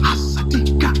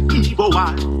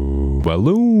What?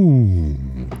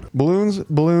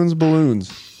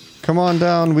 Balloons. Come on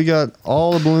down. We got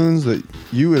all the balloons that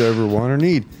you would ever want or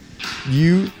need.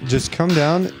 You just come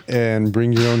down and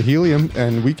bring your own helium,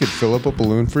 and we could fill up a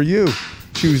balloon for you.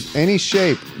 Choose any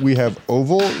shape. We have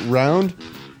oval, round,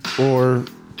 or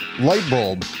light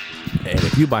bulb. And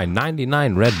if you buy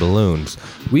 99 red balloons,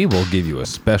 we will give you a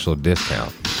special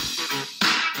discount.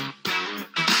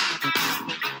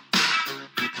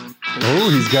 Oh,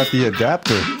 he's got the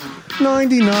adapter.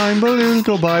 99 balloons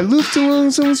go by. Loop to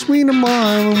loom, some sweet a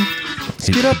mile.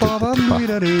 Skid up, bob,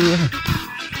 do.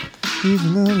 He's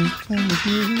another time with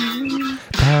you.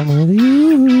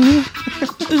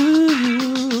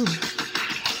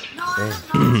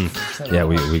 Yeah,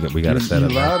 we got to set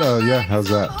up. Loud? Yeah, how's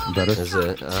that? Better? Is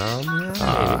it?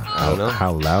 I don't know.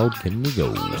 How loud can we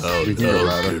go? We can go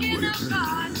louder. We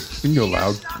can go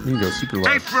loud. We can go super loud.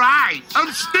 Hey, Fry,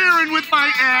 I'm staring with my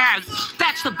ass.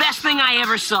 That's the best thing I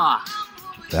ever saw.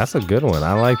 That's a good one.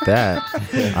 I like that.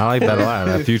 I like that a lot.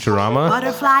 That Futurama.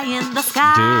 Butterfly in the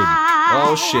sky.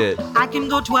 Oh, shit. I can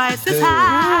go twice as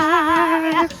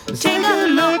high. Take a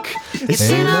look. It's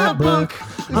in a book.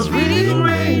 A reading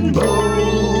rainbow.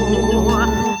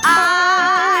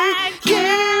 I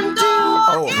can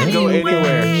do Go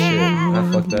anywhere. Shit. I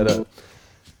fucked that up.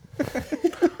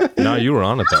 No, you were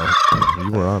on it, though.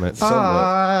 You were on it.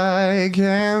 I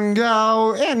can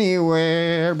go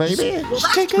anywhere, baby. Well,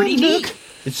 that's pretty neat.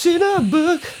 It's in a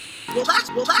book. Well,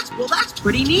 that's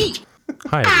pretty neat.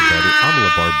 Hi, everybody. I'm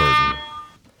LeVar Burton.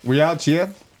 We out yet?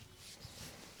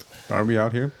 Are we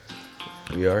out here?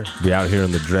 We are We out here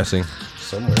in the dressing.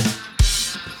 somewhere. In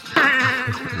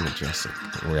the dressing.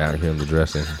 We're out here in the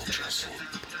dressing.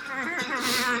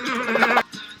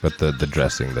 But the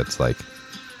dressing that's like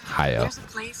high up. There's a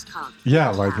place called Yeah,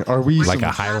 like, are we Like some-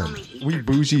 a Highland. we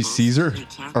bougie Caesar?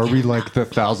 Are we like the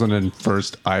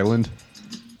 1001st island?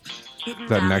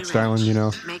 That next island, you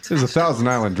know? There's 1,000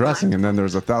 island dressing, and then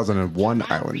there's 1,001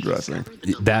 island dressing.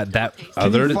 That Can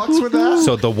other. you fucks with that?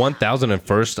 So the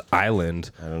 1001st island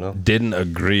I don't know. didn't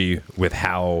agree with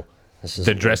how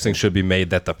the dressing should be made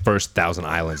that the first 1,000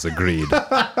 islands agreed.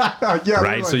 Yeah,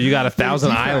 Right? So you got 1,000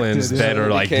 islands that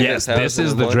are like, became yes, this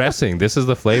is the 1,001. dressing. This is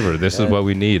the flavor. This is what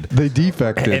we need. They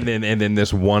defected. And then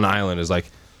this one island is like,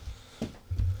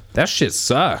 that shit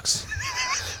sucks.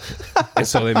 And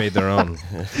so they made their own.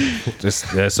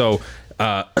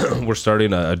 We're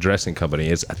starting a dressing company.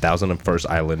 It's 1001st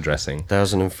Island Dressing.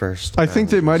 1001st. I think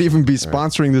they might even be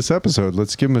sponsoring this episode.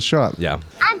 Let's give them a shot. Yeah.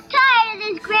 I'm tired of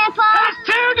this, Grandpa.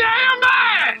 Too damn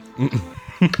bad.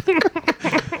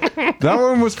 That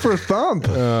one was for Thump.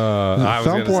 I was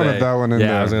Thump gonna wanted say- that one in yeah,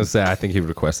 there. I was going to say, I think he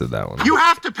requested that one. You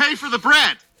have to pay for the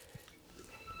bread.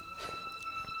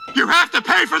 You have to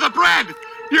pay for the bread.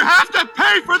 You have to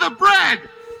pay for the bread.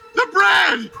 The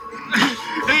bread.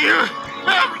 You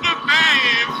have to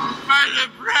pay for the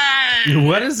bread.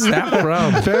 What is that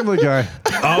from? Family Guy.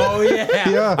 Oh, yeah.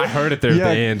 Yeah. I heard it there Yeah,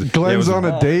 at the end. Glenn's Yeah, it was- on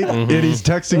a date, and he's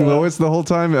texting Lois the whole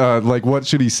time, like, what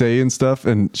should he say and stuff,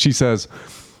 and she says,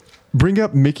 bring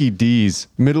up Mickey D's.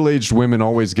 Middle-aged women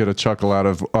always get a chuckle out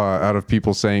of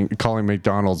people calling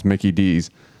McDonald's Mickey D's.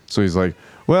 So he's like,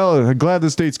 well, I'm glad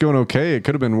this date's going okay. It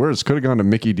could have been worse. Could have gone to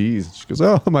Mickey D's. She goes,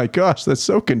 oh my gosh, that's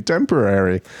so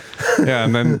contemporary. Yeah,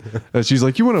 and then she's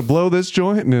like, you want to blow this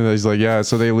joint? And then he's like, yeah.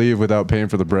 So they leave without paying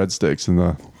for the breadsticks, and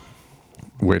the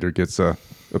waiter gets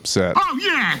upset. Oh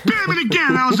yeah, damn it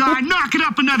again, Elzar. Knock it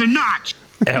up another notch.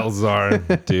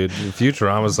 Elzar. Dude,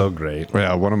 Futurama's so great.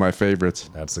 Yeah, one of my favorites.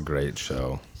 That's a great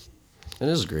show. It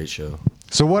is a great show.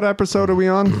 So what episode are we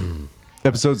on?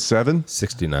 Episode 7?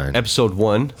 69. Episode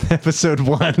 1. Episode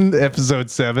 1? Episode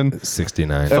 7?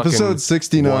 69. Episode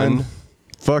 69. one.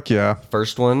 Fuck yeah.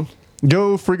 First one.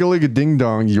 Go frigga ding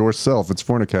dong yourself. It's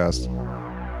Fornicast.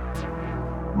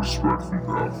 Respect the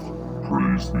death.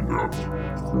 Praise the death.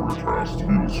 Fornicast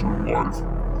heals your life.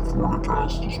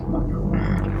 Fornicast is what you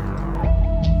need.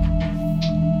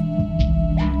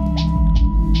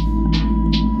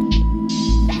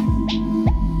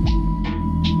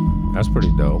 That's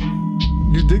pretty dope.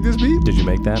 You dig this beat? Did you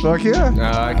make that? Fuck yeah.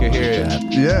 I can hear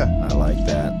it. Yeah. I like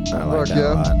that. I like Fuck that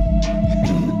a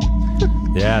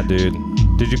lot. Yeah, dude.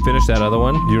 Did you finish that other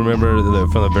one? You remember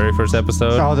from the very first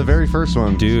episode? Oh, the very first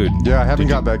one. Dude. Yeah, I haven't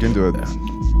got back into it.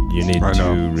 You need I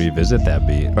know. to revisit that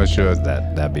beat. I should.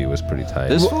 That beat was pretty tight.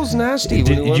 This fool's nasty.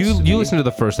 Did when he wants to you be. listened to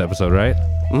the first episode, right?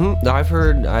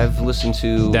 Mm-hmm. I've listened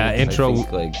to That intro- I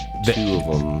think, like the- 2 of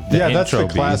them. The Yeah, that's the intro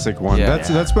beat. classic one. Yeah.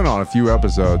 That's been on a few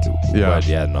episodes. Yeah. But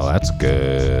yeah, no, that's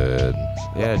good.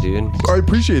 Yeah, dude. I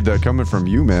appreciate that coming from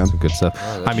you, man. Good stuff.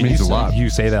 I mean, means a lot. You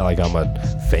say that like I'm a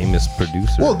famous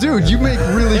producer. Well, dude, you make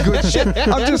really good shit.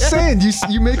 I'm just saying,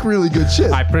 you make really good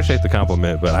shit. I appreciate the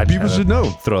compliment, but People should know.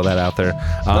 Throw that out there.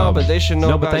 No, but they should know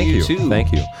but about thank you, too.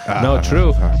 Thank you. No,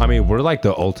 true. I mean, we're like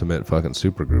the ultimate fucking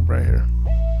super group right here.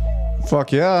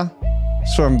 Fuck yeah.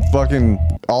 Some fucking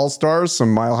all-stars,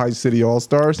 some Mile High City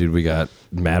all-stars. Dude, we got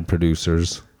mad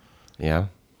producers. Yeah.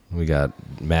 We got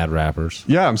mad rappers.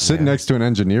 Yeah, I'm sitting next to an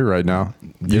engineer right now.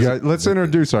 You guys, let's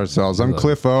introduce ourselves. I'm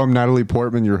Cliff O. I'm Natalie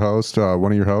Portman, your host,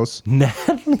 one of your hosts.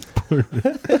 Natalie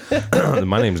Portman.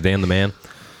 My name's Dan the Man.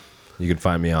 You can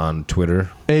find me on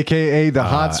Twitter. AKA the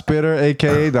Hot Spitter,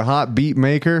 AKA the Hot Beat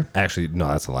Maker. Actually, no,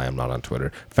 that's a lie. I'm not on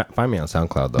Twitter. Find me on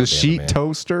SoundCloud, though. The Dan Sheet Man.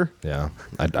 Toaster. Yeah,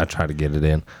 I try to get it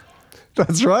in.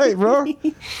 That's right, bro.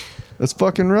 That's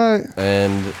fucking right.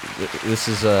 And this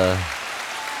is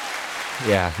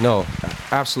yeah, no,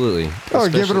 absolutely. Oh,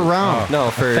 give it a round.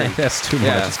 No, for That's too much.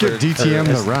 Let's give DTM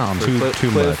the round. Too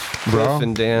much. Bro. Cliff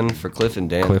and Dan, for Cliff and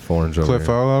Dan. Cliff Orange over Cliff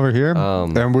here. O over here.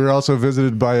 And we're also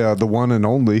visited by the one and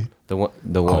only. The one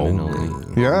and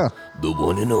only. Yeah. The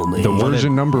one and only.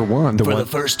 Version number one. For the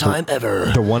first time ever,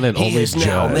 the one and he only has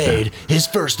now Judd. made his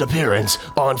first appearance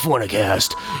on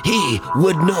Fornicast. He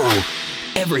would know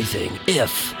everything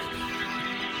if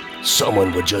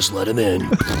someone would just let him in.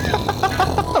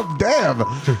 Damn.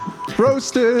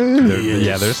 Roasted.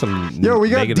 Yeah, there's some. Yo, we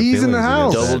got negative D's in the feelings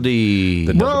house. against Double that. D.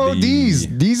 The Bro, double D.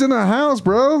 D's in the house,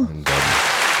 bro. Double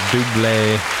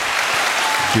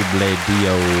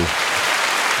Dio.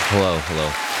 Hello.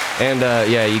 And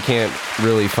yeah, you can't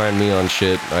really find me on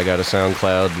shit. I got a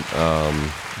SoundCloud.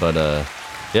 But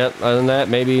yep, other than that,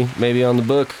 maybe on the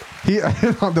book. He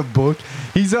on the book.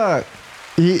 He's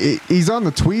he's on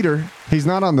the tweeter. He's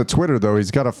not on the Twitter though.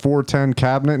 He's got a 410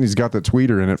 cabinet and he's got the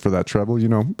tweeter in it for that treble. You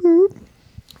know, boop.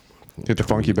 Hit the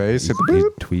funky bass. Hit the He's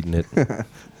boop. tweeting it.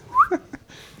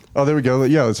 Oh, there we go.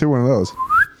 Yeah, let's hit one of those.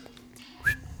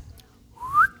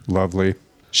 Lovely.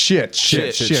 Shit.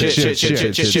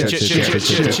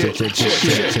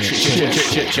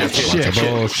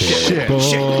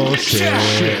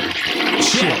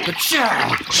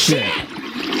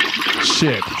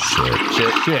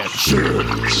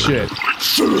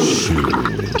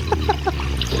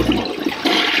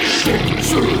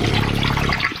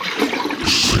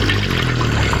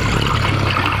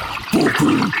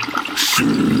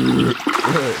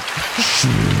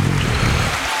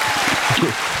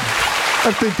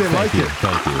 I think they like it.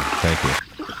 Thank you.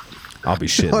 I'll be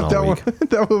shitting all that week.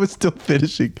 that one was still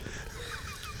finishing.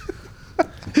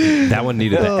 That one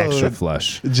needed an extra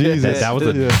flush. Jesus. That was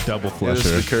a double It was flusher.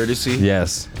 the courtesy.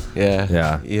 Yes.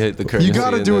 Yeah. You hit the courtesy. You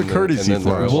gotta and do a then the- courtesy and then the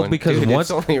flush. real Well, one. because Dude, once,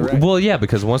 it's only right. well, yeah,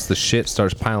 because once the shit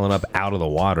starts piling up out of the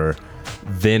water,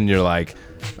 then you're like,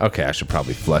 okay, I should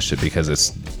probably flush it because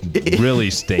it's really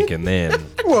stinking. Then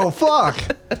Well, fuck.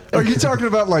 Are you talking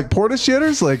about like porta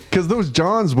shitters? Like, because those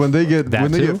Johns when they get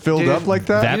That too? filled Dude, up like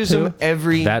that. that use too. them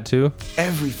every That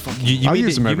fucking. You I mean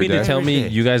use them you every mean to day. tell me Every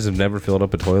day. you guys have never filled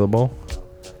up a toilet bowl?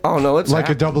 Oh no, it's like a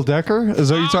happened. double decker? Is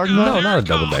that what you're talking about? No, not a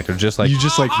double decker. Just like You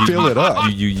just like fill it up.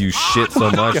 You shit so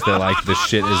much that like the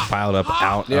shit is piled up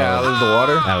out. Yeah, out of the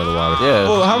water. Out of the water. Yeah.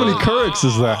 Well, how many Keurig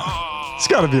is that? It's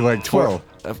got to be like 12.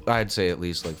 I'd say at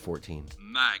least like 14.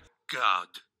 My God.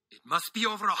 It must be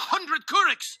over 100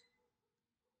 Courics.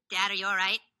 Dad, are you all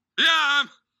right? Yeah,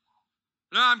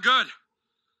 I'm good.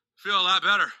 Feel a lot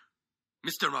better.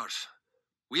 Mr. Mars,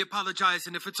 we apologize,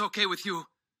 and if it's okay with you,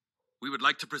 we would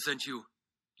like to present you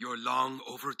your long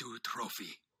overdue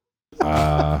trophy.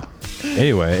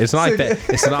 Anyway, it's not like that.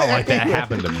 It's not like that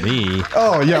happened to me.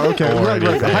 Oh, yeah, okay. Or Right.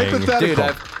 anything. Hypothetical.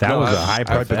 Dude, That was a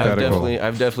hypothetical.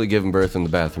 I've definitely given birth in the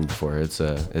bathroom before. It's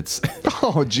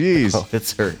Oh, jeez.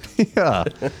 it's hurt. Yeah.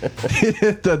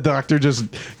 The doctor just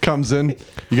comes in.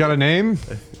 You got a name?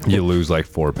 You lose like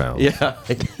 4 pounds. Yeah.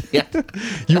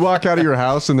 You walk out of your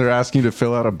house and they're asking you to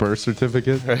fill out a birth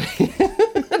certificate.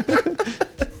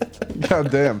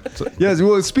 God damn. Yeah,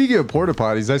 well, speaking of porta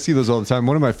potties, I see those all the time.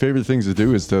 One of my favorite things to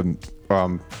do is to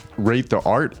rate the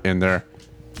art in there.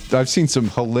 I've seen some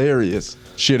hilarious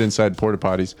shit inside porta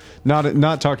potties.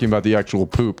 Not talking about the actual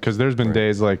poop, because there's been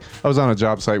days like I was on a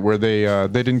job site where they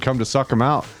didn't come to suck them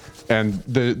out. And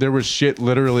there was shit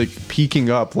literally peeking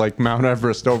up like Mount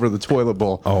Everest over the toilet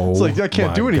bowl. Oh, it's like I can't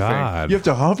my do anything. God. You have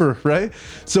to hover, right?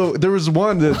 So there was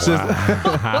one that says,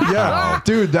 "Yeah,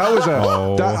 dude, that was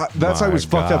that's how I was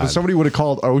fucked up." my If somebody would have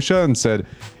called OSHA and said,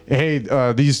 hey,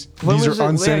 these are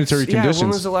unsanitary conditions. Yeah, when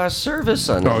was the last service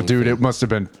on Oh, dude, it must have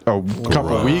been a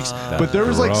couple of weeks. But there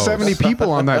was like 70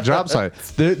 people on that job site.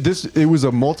 It was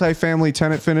a multi-family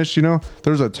tenant finish, you know?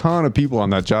 There's a ton of people on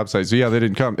that job site. So, yeah, they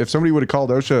didn't come. If somebody would have called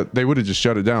OSHA, they would have just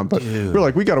shut it down. But we're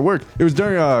like, we got to work. It was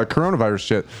during coronavirus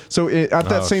shit. So at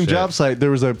that same job site,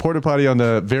 there was a porta potty on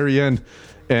the very end.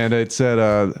 And it said,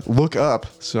 look up.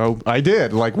 So I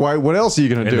did. Like, why? What else are you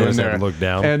going to do in there? Look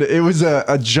down. And it was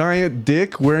a giant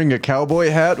dick wearing a cowboy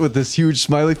hat with this huge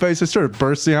smiley face. I started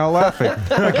bursting out laughing.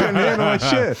 I couldn't handle my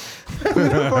shit.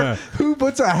 Who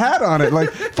puts a hat on it? Like,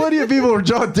 plenty of people were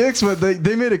drawing dicks, but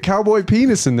they made a cowboy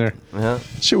penis in there. Yeah.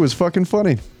 Shit was fucking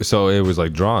funny. So it was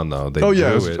like drawn, though. They drew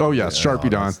it.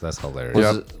 Sharpie on. That's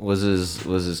hilarious. Was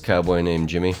his cowboy named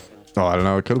Jimmy? Oh, I don't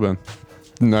know. It could have been.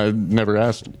 No, I never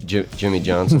asked. Jimmy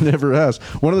Johnson. Never asked.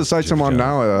 One of the sites I'm on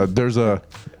now, there's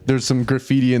some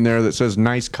graffiti in there that says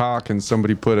 "nice cock" and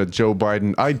somebody put a Joe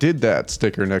Biden "I did that"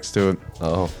 sticker next to it.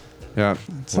 Oh, yeah,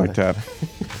 it's like that.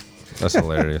 That's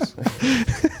hilarious.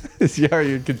 Yeah,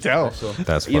 you could tell.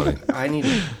 That's funny. I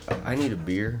need a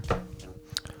beer.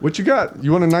 What you got?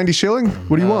 You want a 90 shilling?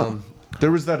 What do you want?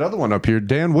 There was that other one up here.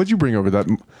 Dan, what'd you bring over?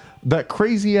 That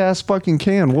crazy ass fucking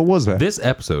can. What was that? This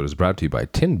episode is brought to you by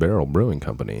Tin Barrel Brewing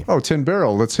Company. Oh, Tin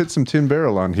Barrel. Let's hit some Tin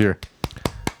Barrel on here.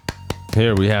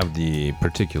 Here we have the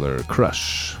particular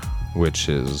Crush, which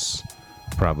is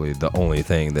probably the only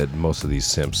thing that most of these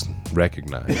simps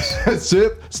recognize.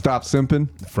 Sip. Stop simping.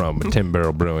 From Tin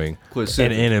Barrel Brewing. Quit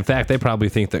and simping. in fact, they probably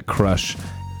think that Crush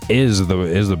is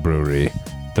the brewery.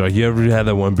 They're like, you ever had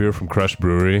that one beer from Crush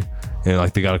Brewery? And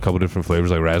like they got a couple different flavors,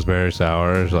 like raspberry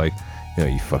sour. It's like, you know,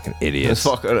 you fucking idiots.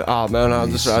 Oh man, I'm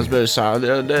just raspberry sour.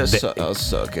 That's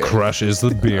so good. Crush is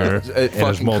the beer, and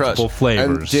there's multiple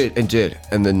flavors.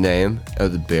 And the name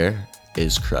of the beer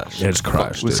is Crush. It's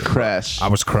Crush. It was Crush. I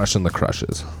was crushing the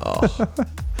crushes. Oh,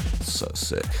 so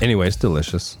sick. Anyway, it's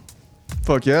delicious.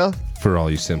 Fuck yeah. For all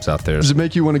you simps out there. Does it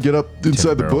make you want to get up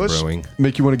inside the bush? Brewing.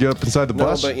 Make you want to get up inside the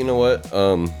bush? No, but you know what?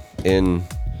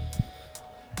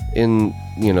 In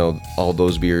you know all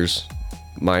those beers,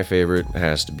 my favorite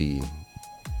has to be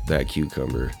that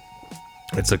cucumber.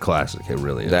 It's a classic. It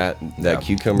really is. That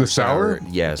cucumber The sour?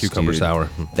 Yes, Cucumber dude. sour.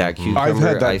 That cucumber. I've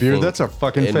had that I beer. think, That's a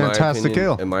fucking in my fantastic opinion-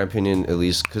 ale. In my opinion, at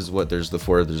least, because there's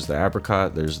the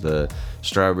apricot, there's the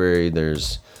strawberry,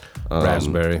 there's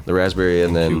Raspberry. the raspberry,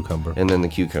 and then cucumber. and then the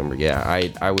cucumber. Yeah,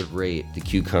 I would rate the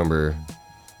cucumber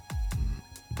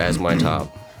as my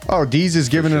top. Oh, Deez is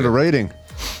giving it a rating.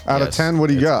 Out of Yes. 10, what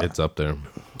do you got? It's up there.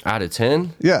 Out of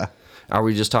 10, Yeah. are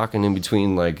we just talking in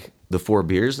between like the 4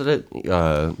 beers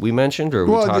that we mentioned, or are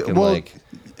we talking like?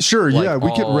 Sure, like yeah,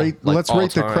 we could all- rate. like Let's all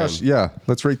rate the time? Crush. Yeah,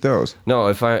 let's rate those. No,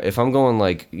 if I'm going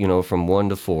like, you know, from 1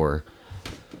 to 4,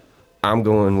 I'm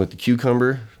going with the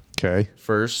cucumber Okay.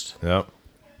 first. Yep.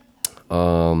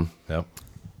 Yep.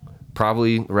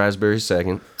 Probably raspberry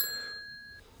second.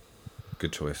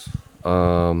 Good choice.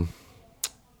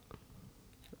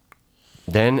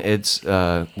 Then it's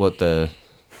what the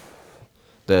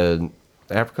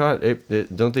apricot.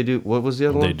 Don't they do? What was the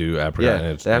other one? They do apricot Yeah, and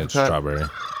it's the apricot. strawberry.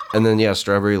 And then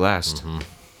strawberry last.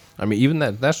 I mean, even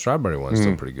that strawberry one's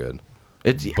still pretty good.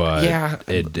 It's But yeah.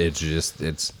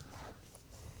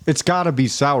 It's got to be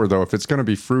sour though. If it's going to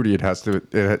be fruity, it has to.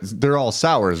 They're all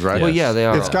sours, right? Well, yeah, they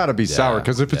are. It's got to be sour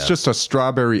because if it's just a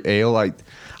strawberry ale, I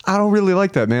don't really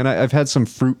like that, man. I've had some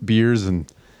fruit beers and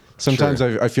sometimes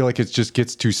Sure. I feel like it just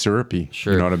gets too syrupy.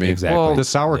 Sure. You know what I mean? Exactly. Well, the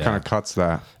sour yeah. kind of cuts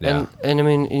that. Yeah. And I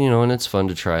mean, you know, and it's fun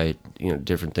to try, you know,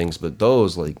 different things, but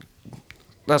those, like,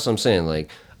 that's what I'm saying. Like,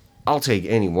 I'll take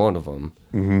any one of them,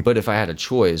 but if I had a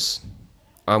choice,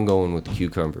 I'm going with the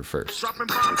cucumber first.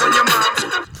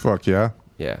 Fuck yeah.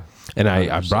 Yeah. And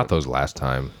I brought those last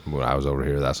time when I was over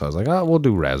here. That's why I was like, oh, we'll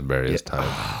do raspberry this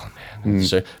time.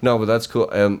 Sure. No, but that's cool.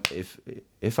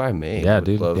 If I may, Yeah, I would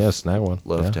dude. love, Snag one.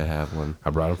 love Yeah. to have one. I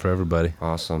brought them for everybody.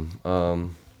 Awesome.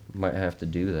 Might have to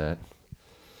do that.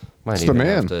 Might It's the even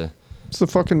man. have to. It's the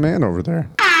fucking man over there.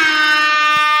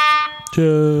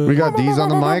 We got D's on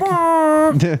the mic.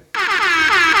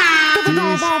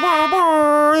 D's.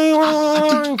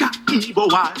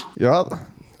 Yup.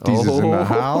 D's is in the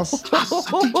house.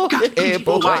 Hey,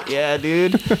 boy. Yeah,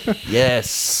 dude.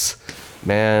 Yes.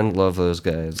 Man, love those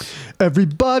guys.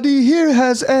 Everybody here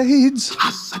has AIDS.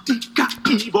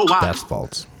 That's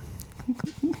false.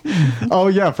 Oh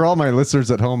yeah, for all my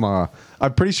listeners at home,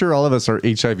 I'm pretty sure all of us are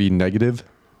HIV negative.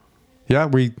 Yeah,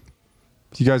 you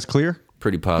guys clear?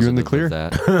 Pretty positive. You in the clear? Of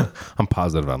that. I'm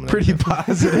positive I'm Pretty negative.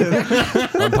 positive.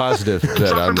 I'm positive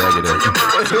that I'm negative.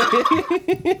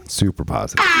 Super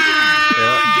positive. Again,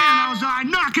 I was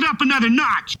knock it up another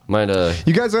notch.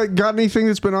 You guys got anything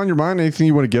that's been on your mind? Anything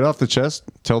you want to get off the chest?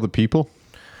 Tell the people?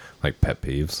 Like pet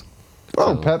peeves.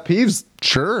 Oh, pet peeves?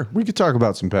 Sure. We could talk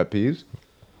about some pet peeves.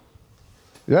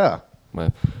 Yeah. I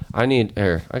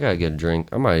gotta get a drink.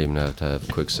 I might even have to have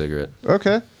a quick cigarette.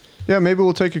 Okay. Yeah, maybe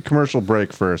we'll take a commercial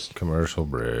break first. Commercial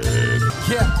break.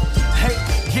 Yeah, hey,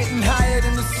 getting higher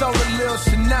than the solar lil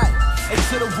tonight. Hey,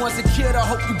 to the ones that killed, I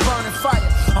hope you burning fire.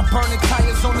 I'm burning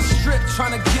tires on the strip,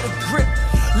 trying to get a grip.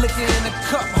 Licking in the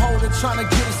cup holder, trying to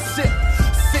get a sip.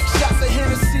 6 shots of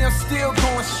Hennessy, I'm still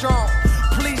going strong.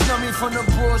 Please know me from the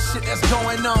bullshit that's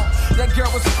going on. That girl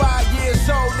was 5 years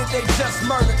old that they just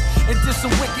murdered. And did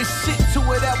some wicked shit to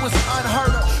her that was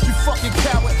unheard of. You fucking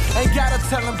coward, ain't gotta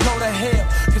tell him go to hell.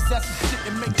 Cause that's the shit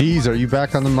that make Deez, are you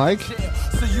back on the mic?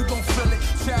 So you gon' feel it,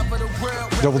 travel the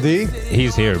world. Double D?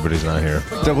 He's here, but he's not here.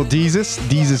 Double Deezus?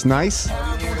 Deezus nice?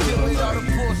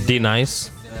 D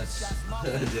nice.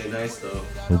 They nice though.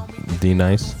 D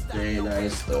nice. They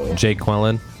nice though. Jake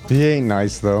Quellen. He ain't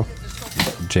nice though.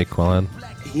 Jake Quellen.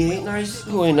 He ain't nice.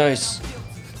 Who ain't nice?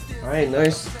 I ain't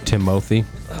nice. Timothy.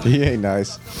 He ain't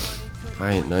nice.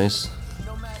 I ain't nice.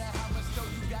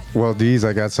 Well, Deez,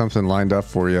 I got something lined up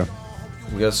for you.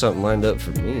 You got something lined up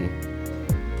for me?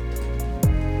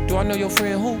 Do I know your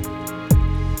friend who?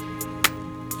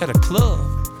 At a club.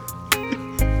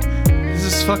 Is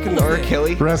this fucking R.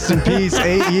 Kelly? Rest in peace.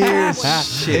 8 years.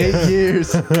 8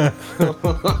 years. Wait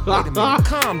a minute,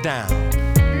 calm down.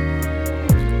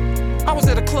 I was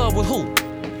at a club with who?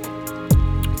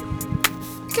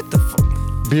 Get the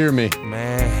fuck. Beer me.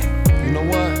 Man, you know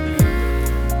what?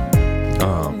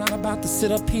 I'm not about to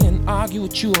sit up here and argue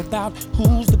with you about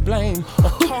who's to blame or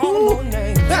call no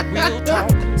names. Real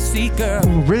talk, see girl.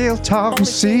 Real talk,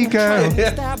 see girl.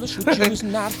 Establish with you is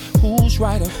not who's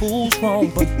right or who's wrong,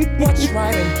 but what's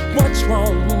right and what's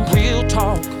wrong. Real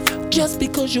talk. Just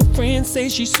because your friend say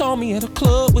she saw me at a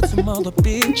club with some other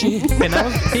bitches And I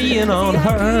was peeing on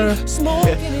her.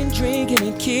 smoking and drinking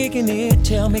and kicking it.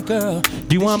 Tell me, girl,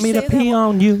 Do you want me to pee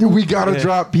on you? We gotta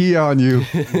drop pee on you.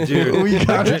 Dude, we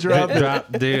gotta drop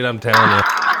it. Dude, I'm telling you.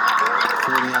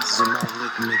 40 ounces of malt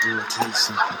liquor making me taste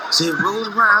something. Say roll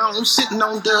around, sitting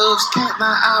on doves. Cat my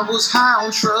I was high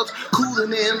on shrubs,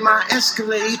 cooling in my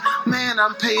Escalade. Man,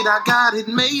 I'm paid, I got it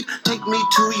made. Take me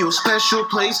to your special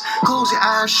place. Close your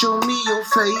eyes, show me your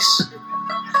face.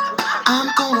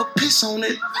 I'm gonna piss on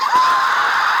it.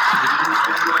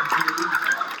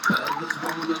 Others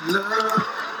wanna love,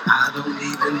 I don't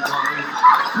even want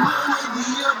none of the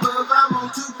above. I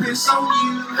want to piss on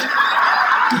you.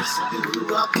 Piss on you,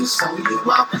 I'll piss on you,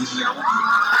 I'll pee on you.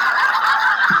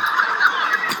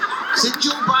 Set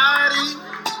your body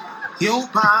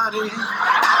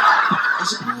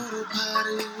is a brutal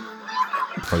party.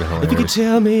 If you could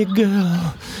tell me,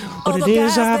 girl, what it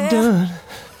is I've done.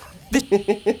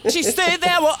 She said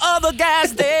there were other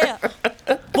guys there.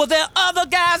 Were there other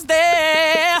guys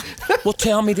there? Well,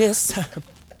 tell me this.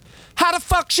 How the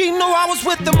fuck she knew I was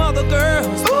with them other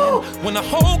girls? When the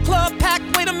whole club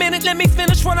packed, wait a minute, let me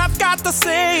finish what I've got to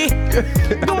say.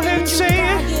 Go ahead and say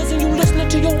it. And you listening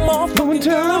to your motherfucking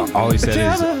girl. All he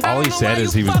said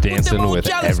is he was dancing with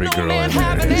every girl in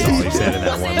there. That's all he said in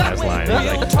that one last line. He's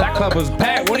like, that club was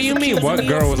packed. What do you mean? What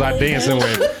girl was I dancing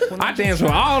with? I danced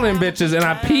with all them bitches and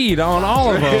I peed on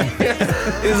all of them.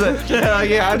 He's like, hell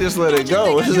yeah, I just let it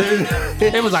go.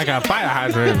 It was like a fire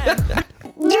hydrant.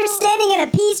 You're standing in a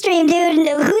pee stream, dude.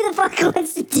 Who the fuck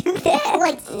wants to do that?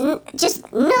 Like,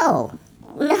 just no.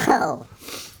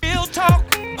 Real talk.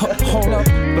 Hold up.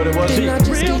 But it wasn't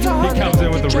real talk. He comes in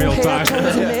with the real time.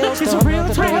 It's a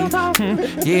real talk.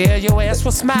 Yeah, your ass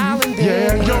was smiling.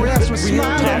 Yeah, your ass was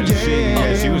smiling.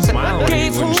 Yeah, she was smiling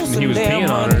when he was peeing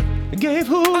on her. Gave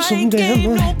who I some ain't damn gave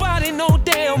money. nobody no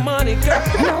damn money, girl.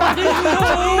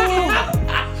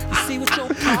 You see what your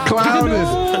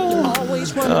Clouded.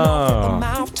 always running off the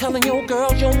mouth, telling your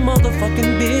girl your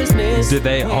motherfucking business. Did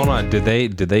they hold on? Did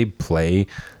they play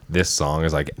this song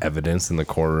as like evidence in the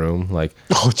courtroom? Like,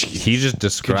 he just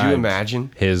described. Could you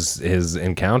imagine his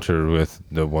encounter with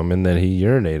the woman that he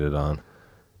urinated on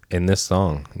in this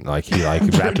song? Like he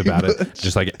rapped about it,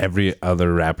 just like every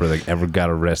other rapper that ever got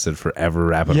arrested for ever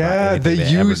rapping about anything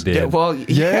they ever did. Well,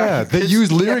 They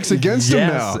use lyrics against him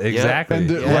now. Exactly. And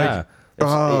Yeah.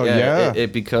 like,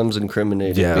 it becomes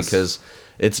incriminating because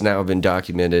it's now been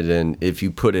documented, and if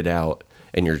you put it out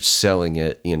and you're selling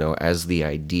it, as the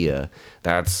idea,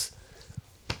 that's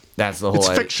the whole. It's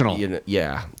fictional.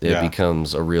 It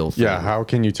becomes a real thing. Yeah, how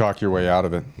can you talk your way out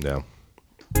of it? Yeah.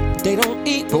 They don't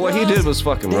eat. But what he did was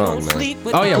fucking wrong, man.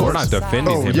 Oh yeah, we're not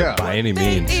defending him by any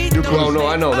means. Oh no,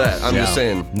 I know that. I'm just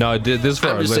saying. No, this is for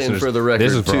I'm our just listeners. saying for the record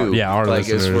This is for, too. Yeah, our like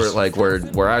listeners. it's for like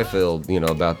where I feel,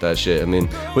 about that shit. I mean,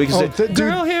 we can say,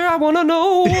 "Girl, here I wanna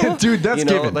know." Dude, that's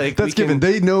given. Like, that's given.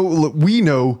 They know. Look, we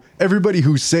know. Everybody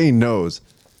who's saying knows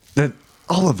that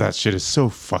all of that shit is so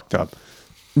fucked up.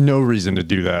 No reason to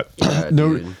do that.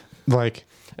 No, dude. like.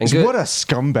 And good, what a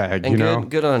scumbag, and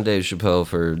good on Dave Chappelle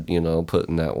for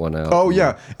putting that one out. Oh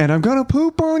yeah, and I'm gonna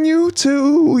poop on you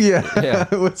too. Yeah,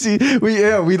 What's he?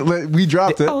 We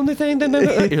dropped it. The only thing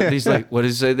that he's like, what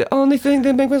does he say? The only thing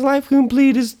that makes my life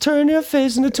complete is turn your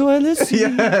face in the toilet seat.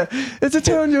 Yeah, it's a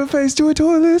turn your face to a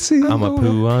toilet seat. I'm a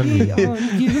poo on you.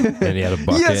 And he had a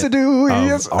bucket. Yes, I do. Of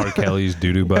Yes, R. Kelly's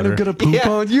doo-doo butter. And I'm gonna poop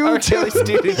on you R. too. Kelly's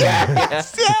doo-doo.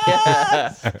 Yes,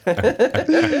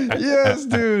 yes,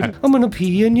 dude. I'm gonna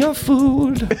pee in your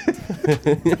food.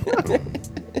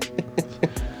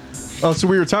 Oh, so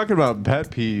we were talking about pet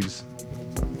peeves.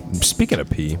 Speaking of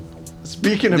pee.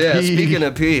 Speaking of pee. Speaking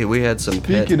of pee, we had some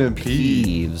pet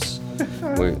peeves.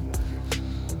 All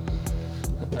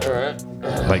right.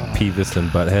 Like Peevis and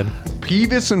Butthead.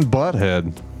 Peevis and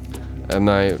Butthead.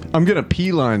 I'm gonna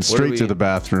pee line straight to the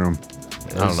bathroom.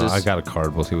 I don't know. I got a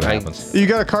card. We'll see what happens. You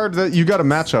got a card that you got a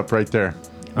matchup right there.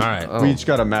 All right. We each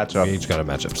got a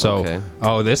matchup. So,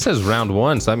 this is round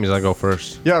one, so that means I go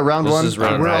first. Yeah, round one.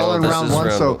 We're all in round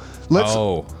one, so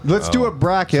let's do a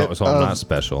bracket. So I'm not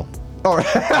special. Oh,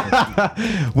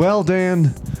 well,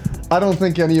 Dan, I don't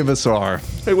think any of us are.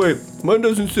 Hey, wait, mine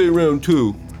doesn't say round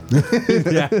two.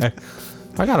 Yeah,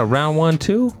 I got a round one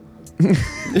too.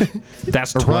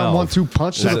 That's 12. Round 1, 2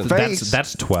 punch to the face.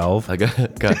 That's 12. I got.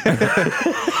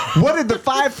 What did the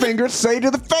 5 fingers say to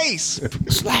the face?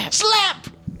 Slap. Slap.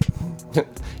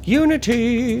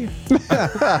 Unity.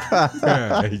 Yes,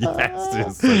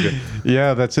 dude, so good.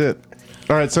 Yeah, that's it.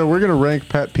 All right, so we're gonna rank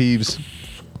pet peeves.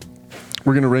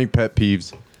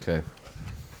 Okay.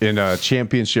 In a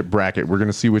championship bracket, we're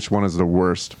gonna see which one is the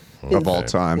worst of all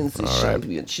time. It's the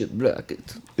championship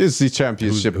bracket. It's the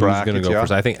championship bracket. Who's gonna go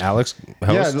first? I think Alex.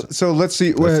 Yeah. So let's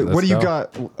see. What do you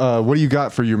got? What do you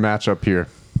got for your matchup here?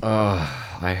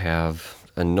 I have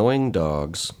annoying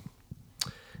dogs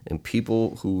and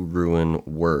people who ruin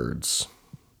words.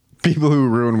 People who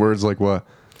ruin words like what?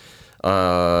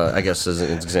 I guess as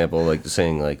an example, like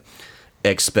saying like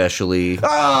especially.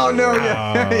 Oh no!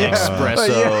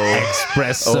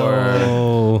 Espresso.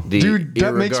 Or dude,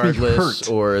 that makes me hurt.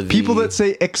 Or people that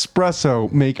say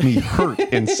espresso make me hurt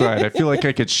inside. I feel like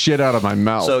I could shit out of my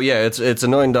mouth. So yeah, it's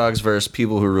annoying dogs versus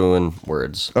people who ruin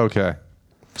words. Okay.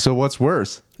 So what's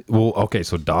worse? Well, okay,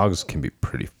 so dogs can be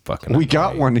pretty fucking. We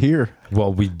got one here.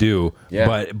 Well, we do.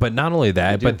 Yeah. But not only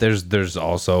that, but there's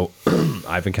also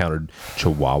I've encountered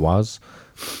Chihuahuas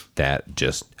that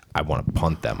just I want to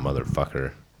punt that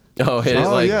motherfucker. Oh,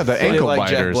 like, yeah, the ankle like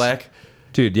biters. Jack Black.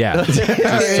 Dude, yeah.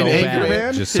 Just so bad.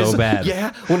 Man? Just so bad.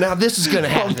 Yeah. Well, now this is gonna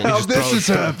happen. Now this is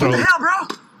happening. Hell,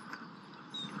 bro.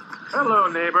 Hello,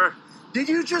 neighbor. Did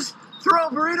you just throw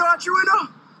a burrito out your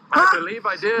window? I believe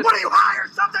I did. What, are you high or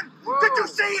something? Whoa. Did you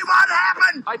see what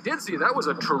happened? I did see. That was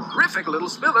a terrific little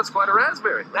spill. That's quite a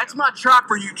raspberry. That's my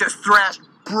chopper you just thrashed,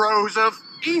 bros of.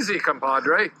 Easy,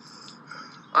 compadre.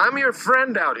 I'm your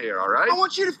friend out here, all right? I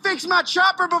want you to fix my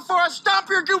chopper before I stomp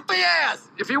your goofy ass.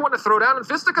 If you want to throw down in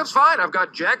fisticuffs, fine. I've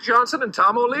got Jack Johnson and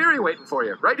Tom O'Leary waiting for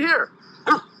you, right here.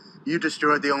 You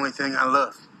destroyed the only thing I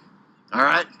love. All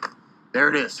right? There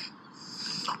it is.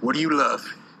 What do you love?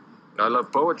 I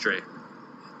love poetry.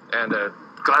 And a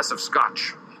glass of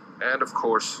scotch. And, of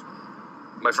course,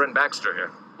 my friend Baxter here.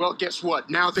 Well, guess what?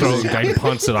 Now this is Guy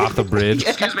punts it off the bridge.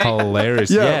 Hilarious.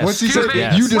 Yeah, yes. once he said,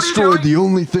 Yes. you destroyed the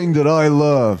only thing that I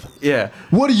love. Yeah.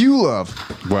 What do you love?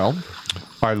 Well,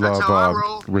 I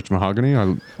love rich mahogany.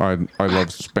 I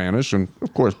love Spanish, and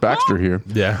of course Baxter here.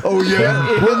 Yeah. Oh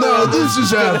yeah. Well, now this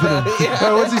is happening.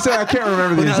 What's he say? I can't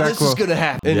remember the exact This is quote. gonna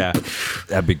happen. Yeah.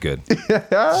 That'd be good.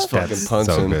 Just fucking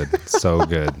punts so him. good. So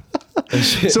good.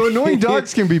 So annoying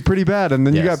dogs can be pretty bad, and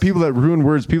then you Yes. got people that ruin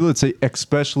words. People that say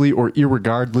especially or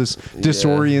irregardless,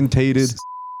 disorientated.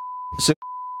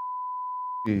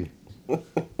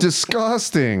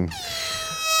 Disgusting.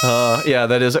 Yeah,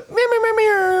 that is.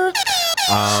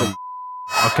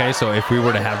 Okay, so if we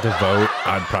were to have to vote,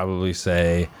 I'd probably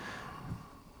say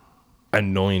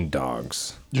annoying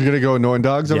dogs. You're gonna go annoying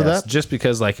dogs over that? Just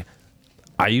because, like,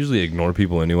 I usually ignore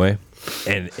people anyway,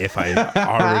 and if I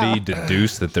already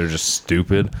deduce that they're just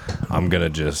stupid, I'm gonna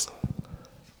just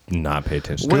not pay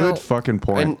attention. Good fucking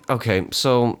point. And, okay,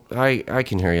 so I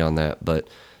can hear you on that, but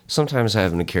sometimes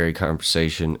having to carry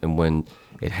conversation, and when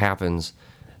it happens,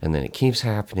 and then it keeps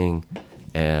happening,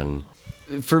 and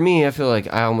for me, I feel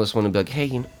like I almost want to be like,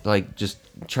 hey, like just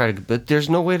try to. But there's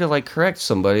no way to like correct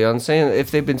somebody on saying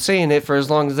if they've been saying it for as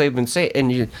long as they've been saying.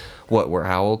 And you, we're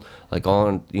how old? Like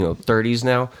on 30s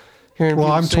now.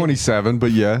 Well, I'm 27,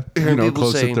 but yeah,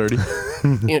 close to 30.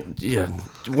 Yeah,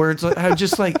 words. I'm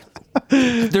just like,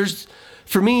 there's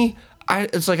for me.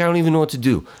 It's like I don't even know what to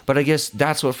do. But I guess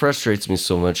that's what frustrates me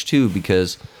so much too,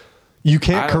 because you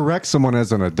can't correct someone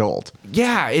as an adult.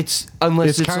 Yeah,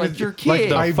 unless it's like your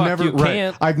kid. Like,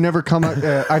 I've never come up.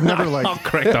 I've never like. I'll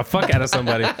correct the fuck out of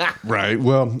somebody. Right.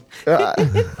 Well,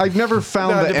 I've never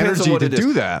found the energy to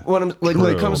do that. When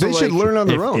it comes to they should learn on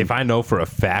their own. If I know for a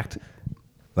fact,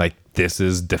 like this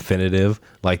is definitive,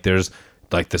 like there's.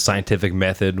 Like the scientific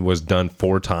method was done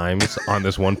 4 times on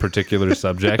this one particular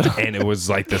subject, and it was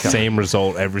like the same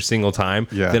result every single time.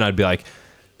 Yeah. Then I'd be like,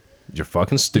 "You're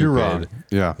fucking stupid." You're wrong.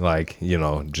 Yeah. Like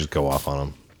just go off on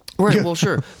them. Right. Yeah. Well,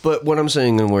 sure. But what I'm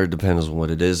saying and where it depends on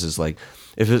what it is like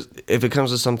if it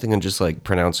comes to something and just like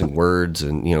pronouncing words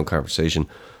and conversation.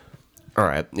 All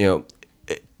right.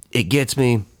 It gets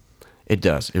me. It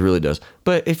does. It really does.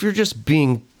 But if you're just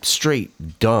being straight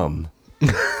dumb,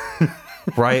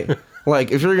 right?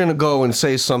 Like, if you're going to go and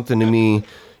say something to me,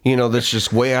 that's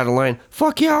just way out of line,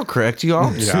 fuck yeah, I'll correct you.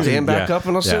 I'll stand back up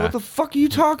and I'll say, what the fuck are you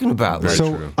talking about? Like,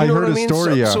 so I heard a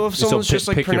story. So if someone's just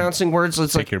like pronouncing words,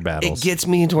 it's like, it gets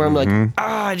me into where I'm like,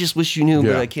 I just wish you knew,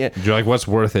 but I can't. You're like, what's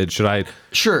worth it? Should I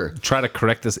try to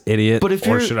correct this idiot?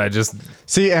 Or should I just...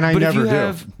 See, and I never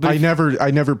do.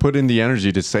 I never put in the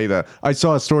energy to say that. I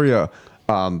saw a story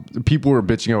people were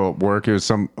bitching about work. It was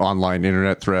some online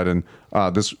internet thread, and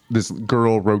this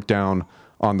girl wrote down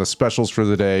on the specials for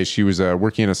the day. She was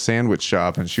working in a sandwich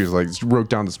shop, and she was like, wrote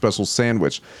down the special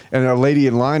sandwich. And a lady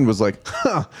in line was like,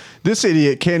 this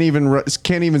idiot can't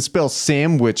even spell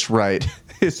sandwich right.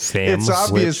 It's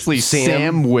obviously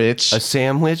sandwich. A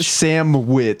sandwich?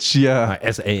 Sandwich, yeah.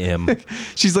 S-A-M.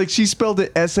 She's like, she spelled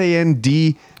it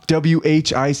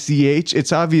S-A-N-D-W-H-I-C-H.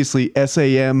 It's obviously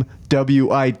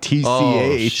S-A-M-W-I-T-C-H.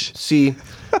 Oh, see,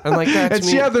 I'm like that. And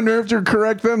she had the nerve to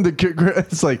correct them.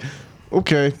 It's like,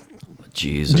 okay.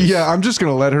 Jesus. Yeah, I'm just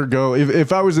going to let her go.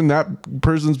 If I was in that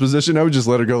person's position, I would just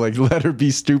let her go. Like, let her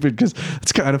be stupid, because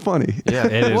it's kind of funny. Yeah,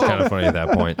 it is kind of funny at that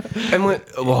point. And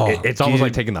it's almost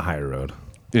like taking the higher road.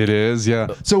 It is, yeah.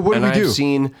 So what do we do?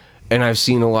 I've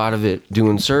seen a lot of it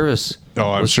doing service.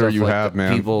 Oh, I'm sure you have,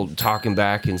 man. People talking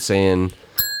back and saying,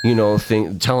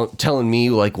 telling me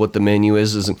like what the menu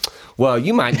is. Well,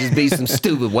 you might just be some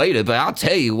stupid waiter, but I'll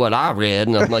tell you what I read.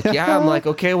 And I'm like, yeah. I'm like,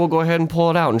 okay, well, go ahead and pull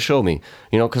it out and show me.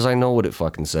 Because I know what it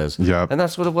fucking says. Yeah. And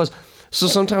that's what it was. So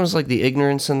sometimes like the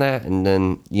ignorance in that, and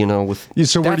then with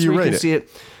so where do you rate it? See it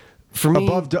for me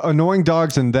above annoying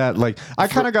dogs and that. Like, I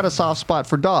kind of got a soft spot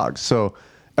for dogs, so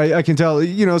I can tell.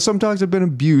 Some dogs have been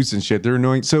abused and shit. They're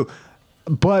annoying. So,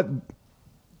 but.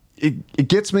 It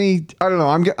gets me. I don't know.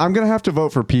 I'm gonna have to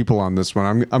vote for people on this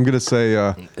one. I'm gonna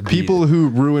say people who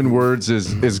ruin words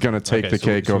is gonna take the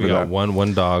cake over that.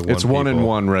 One dog. It's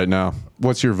 1-1 right now.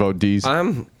 What's your vote, Deez?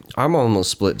 I'm almost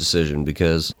split decision,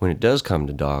 because when it does come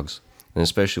to dogs, and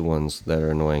especially ones that are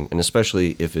annoying, and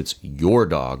especially if it's your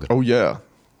dog. Oh yeah,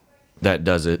 that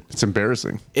does it. It's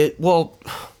embarrassing. You're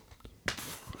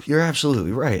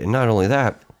absolutely right, and not only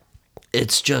that,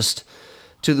 it's just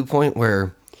to the point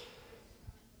where.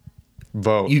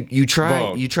 Vote. You try.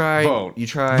 Vote. You try. Vote. You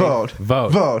try. Vote.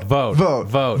 Vote. Vote. Vote. Vote.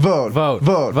 Vote. Vote. Vote.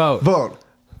 Vote. Vote. Vote.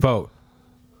 Vote.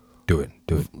 Do it.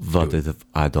 Vote if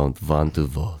I don't want to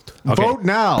vote. Okay. Vote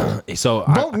now. So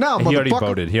vote now, he already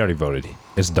motherfucker. He already voted.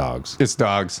 It's dogs. It's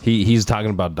dogs. He's talking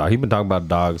about dogs. He's been talking about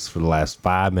dogs for the last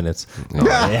 5 minutes. It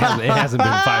hasn't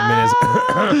been 5 minutes.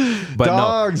 But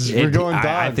dogs. We're going dogs.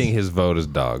 I think his vote is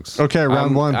dogs. Okay,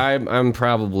 round one. I'm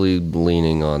probably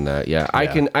leaning on that. Yeah.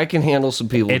 I can handle some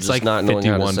people it's just like not knowing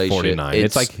how to say shit.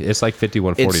 It's like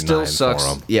 51-49. It still sucks.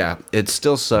 For him. Yeah, it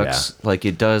still sucks. Yeah. Like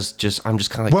it does. Just I'm just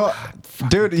kind of like. Well,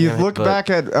 dude, you look back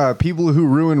at people who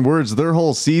ruin words. Their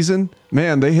whole season,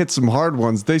 man, they hit some hard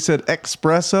ones. They said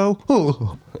espresso.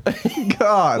 Oh,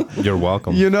 God. You're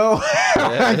welcome. Yeah.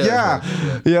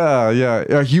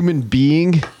 A human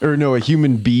being, a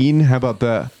human being. How about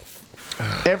that?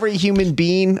 Every human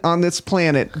being on this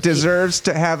planet deserves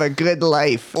to have a good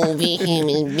life. Every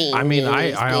human being. I mean,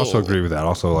 I also agree with that.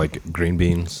 Also, like green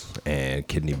beans and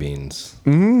kidney beans,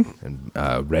 and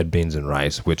red beans and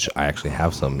rice, which I actually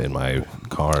have some in my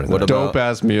car. What a dope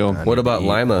ass meal. What about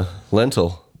lima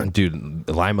lentil? Dude,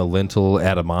 lima lentil,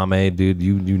 edamame, dude.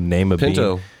 You name a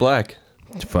pinto, bean. black,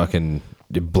 fucking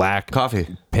black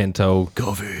coffee, pinto,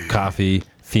 coffee,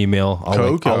 female.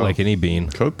 I'll like any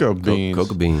bean. Cocoa beans.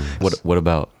 Cocoa beans. What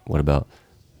about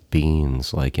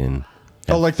beans like in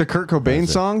Oh, like the Kurt Cobain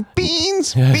song?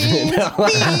 Beans, beans,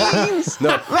 beans.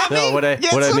 No, what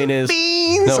I mean is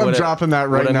beans. No, I'm dropping that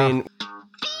right what now. I mean,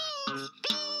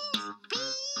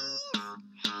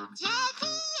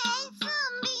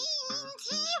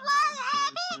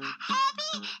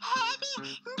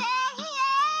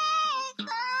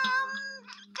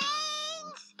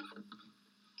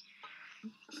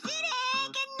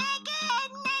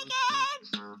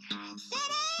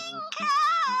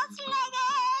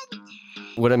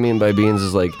 what I mean by beans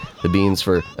is like the beans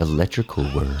for electrical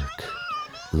work.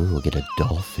 Ooh, we'll get a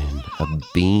dolphin, a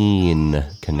bean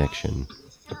connection.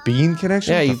 A bean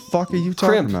connection? Yeah, what the fuck are you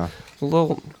talking about? A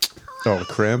little. Oh,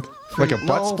 crimp? Like a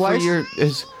butt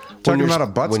splice? Talking about a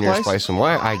butt when splice? You're splicing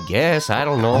wire, I guess. I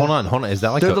don't know. Hold on. Is that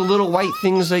like They're the little white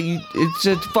things that you? It's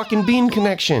a fucking bean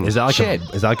connection. Is that like Shit.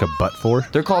 is that like a butt for?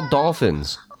 They're called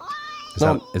dolphins. Is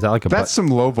that like a butt? That's some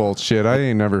low volt shit. I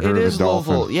ain't never heard It of is a low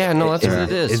dolphin. volt. Yeah, no, that's what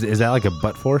it is. Is that like a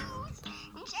butt for?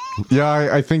 Yeah,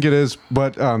 I think it is.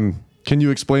 But can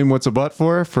you explain what's a butt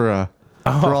for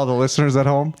all the listeners at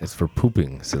home? It's for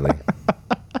pooping, silly.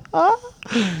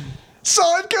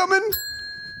 Saw it coming.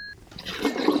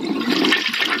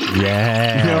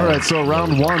 Yeah. All right, so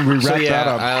round one, we wrapped that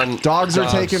up. Dogs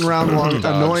are taking round one.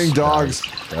 Annoying dogs.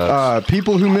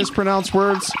 People who mispronounce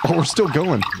words. Oh, we're still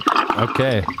going.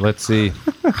 Okay, let's see.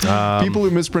 People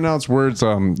who mispronounce words.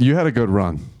 You had a good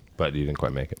run, but you didn't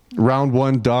quite make it. Round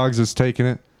one, dogs is taking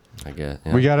it. I get.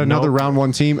 Yeah. We got another round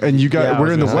one team, and you got.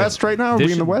 We're in the West right now. Are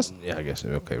we in the West? Yeah, I guess.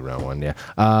 Okay, round one. Yeah.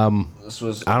 This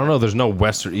was. I don't know. There's no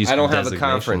West or East. I don't have a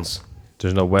conference.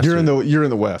 There's no West. You're in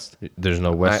the West. There's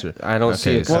no West. I don't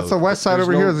see it. What's the West side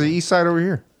over here? The East side over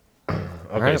here.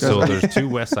 Okay, so there's two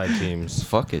West Side teams.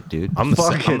 Fuck it, dude. I'm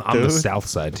the South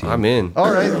Side team. I'm in. All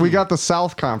right, we got the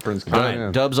South Conference coming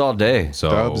in. Dubs all day. So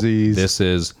Dubsies. This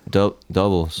is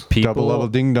doubles. Double level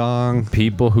ding dong.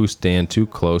 People who stand too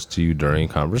close to you during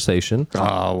conversation.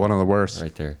 Oh, one of the worst.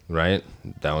 Right there. Right?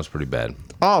 That was pretty bad.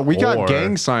 Oh, we got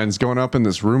gang signs going up in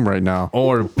this room right now.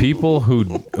 Or people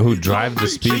who drive the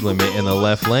speed limit in the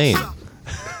left lane.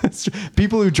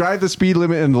 People who drive the speed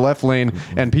limit in the left lane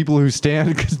and people who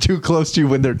stand too close to you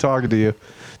when they're talking to you.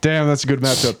 Damn, that's a good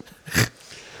matchup.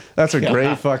 That's a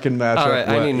great fucking matchup. All right,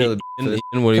 I need to know.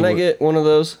 Can Can I get one of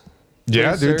those?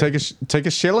 Yeah, please, dude, sir? take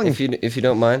a shilling. If you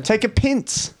don't mind. Take a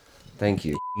pint. Thank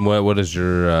you. What is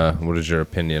your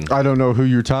opinion? I don't know who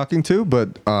you're talking to,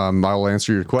 but I'll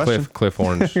answer your question. Cliff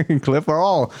Orange. Cliff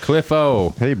all. Cliff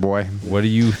O. Hey boy. What do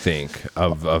you think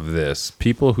of this?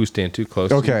 People who stand too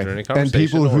close to you during a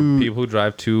conversation, and people who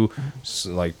drive too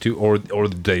or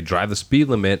they drive the speed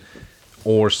limit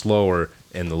or slower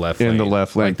in the left lane. In the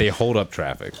left lane. Like they hold up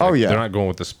traffic. Oh, yeah. They're not going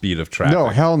with the speed of traffic. No,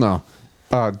 hell no.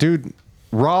 Dude,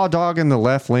 raw dog in the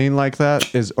left lane like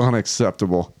that is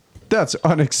unacceptable. That's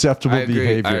unacceptable I agree.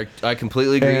 behavior. I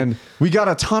completely agree. And we got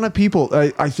a ton of people.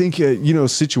 I think,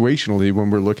 situationally, when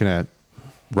we're looking at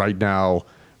right now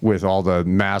with all the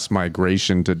mass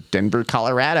migration to Denver,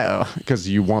 Colorado, because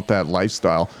you want that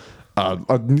lifestyle,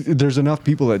 there's enough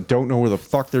people that don't know where the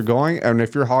fuck they're going. And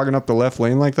if you're hogging up the left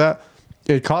lane like that,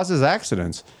 it causes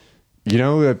accidents.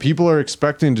 People are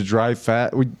expecting to drive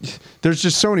fast. There's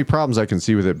just so many problems I can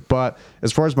see with it. But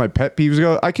as far as my pet peeves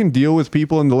go, I can deal with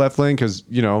people in the left lane because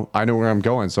I know where I'm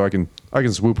going, so I can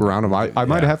swoop around them. I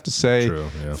might have to say,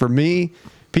 for me,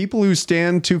 people who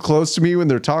stand too close to me when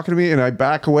they're talking to me and I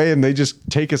back away and they just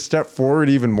take a step forward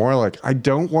even more, like I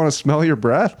don't want to smell your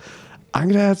breath. I'm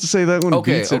gonna have to say that one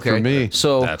beats it for me.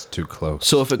 So that's too close.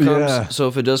 So if it comes, so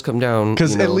if it does come down,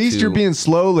 because at least you're being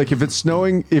slow. Like if it's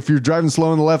snowing, if you're driving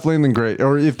slow in the left lane, then great.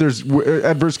 Or if there's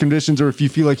adverse conditions, or if you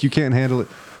feel like you can't handle it,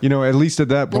 at least at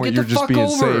that point you're just being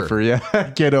safer. Yeah,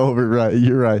 get over. Right,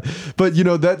 you're right. But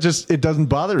that just it doesn't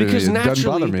bother me. It doesn't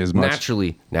bother me as much.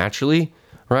 Naturally,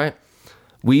 right?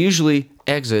 We usually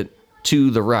exit to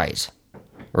the right.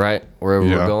 Right, wherever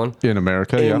we're going in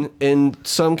America. In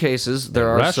some cases, there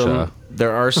are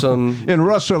some. In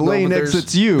Russia, lane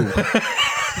exits you.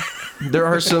 There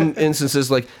are some instances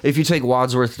like if you take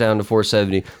Wadsworth down to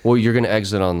 470, well, you're going to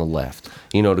exit on the left.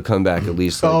 To come back at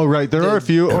least. Oh, right. There are a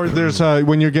few, or there's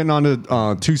when you're getting onto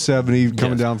 270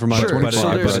 coming down from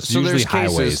I-25. But it's usually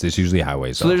highways. It's usually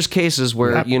highways. So there's cases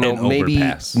where maybe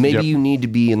you need to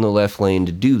be in the left lane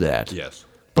to do that. Yes.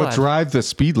 But drive the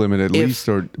speed limit at least,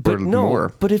 or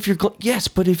more. But if you're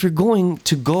going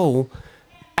to go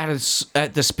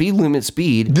at the speed limit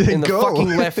speed in the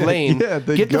fucking left lane,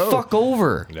 get the fuck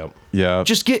over. Yep. Yeah.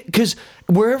 Just because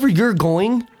wherever you're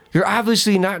going, you're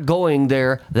obviously not going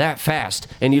there that fast,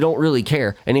 and you don't really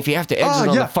care. And if you have to exit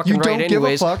on the fucking right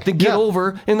anyways, then get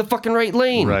over in the fucking right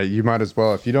lane. Right. You might as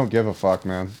well if you don't give a fuck,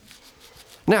 man.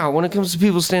 Now, when it comes to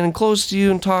people standing close to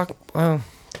you and talk,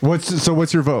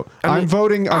 What's your vote? I'm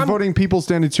voting people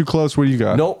standing too close. What do you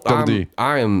got? Nope.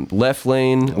 I am left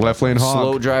lane hog.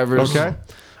 slow drivers. Okay.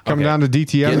 Coming down to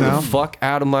DTM Get now. the fuck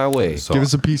out of my way. So give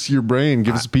us a piece of your brain.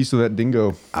 Give us a piece of that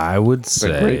dingo. I would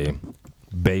say,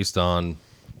 based on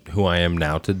who I am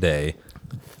now today,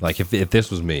 like if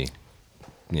this was me,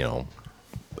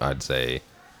 I'd say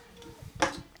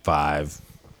 5,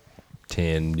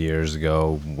 10 years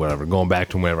ago, whatever, going back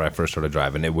to whenever I first started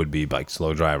driving, it would be like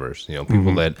slow drivers,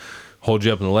 people that hold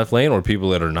you up in the left lane or people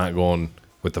that are not going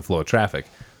with the flow of traffic.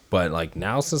 But like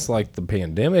now, since like the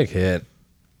pandemic hit,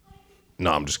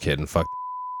 no, I'm just kidding. Fuck.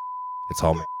 It's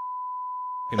all.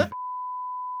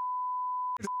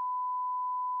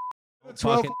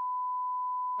 12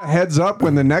 heads up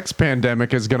when the next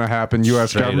pandemic is going to happen,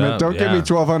 U.S. Straight government. up, Don't give me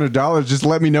 $1,200. Just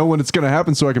let me know when it's going to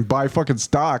happen so I can buy fucking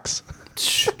stocks.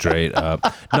 Straight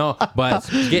up. No,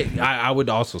 but I would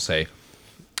also say,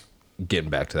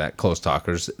 getting back to that, close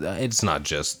talkers, it's not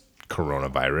just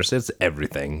coronavirus. It's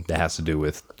everything that has to do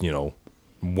with,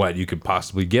 what you could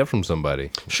possibly get from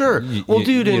somebody. Sure. Well,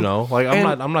 dude,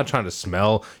 I'm not trying to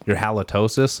smell your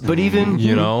halitosis. But even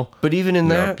but even in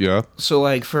that, yeah. So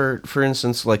like for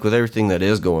instance, like with everything that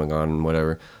is going on and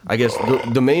whatever, I guess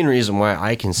the main reason why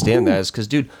I can stand that is because,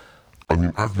 dude, I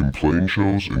mean, I've been playing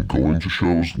shows and going to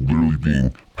shows, literally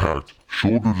being packed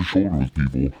shoulder to shoulder with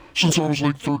people since I was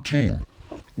like 13.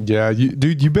 Yeah,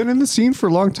 you've been in the scene for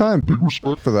a long time. Big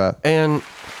respect for that. And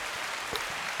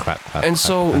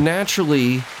so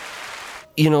naturally,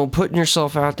 putting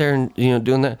yourself out there and,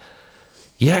 doing that.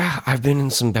 Yeah, I've been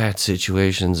in some bad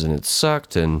situations and it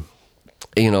sucked. And,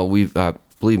 we've,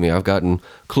 believe me, I've gotten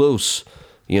close,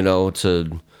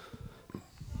 to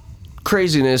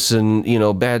craziness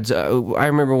and, bad. I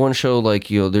remember one show, like,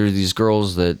 there were these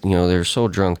girls that, they're so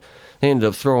drunk. They ended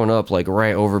up throwing up like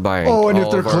right over by. And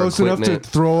if they're close enough to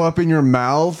throw up in your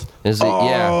mouth,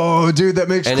 yeah. Dude, that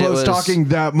makes close talking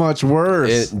that much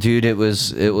worse. It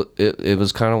was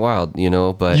kind of wild,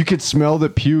 But you could smell the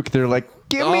puke. They're like,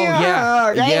 "Give me a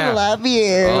hug. I love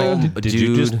you." Did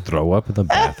you just throw up in the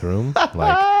bathroom?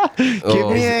 Like, give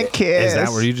me a kiss. Is that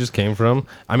where you just came from?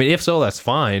 I mean, if so, that's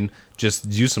fine.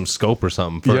 Just use some scope or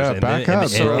something first. Yeah, back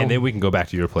up. And then we can go back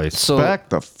to your place. So, back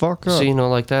the fuck up. So,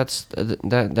 like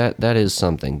that is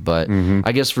something. But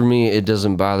I guess for me, it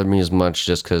doesn't bother me as much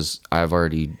just because I've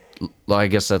already, I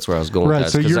guess that's where I was going with that.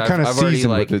 So you're kind of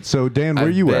seasoned with it. So, Dan, where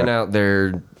you at? I've been out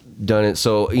there, done it.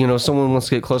 So, someone wants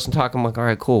to get close and talk. I'm like, all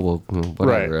right, cool. Well,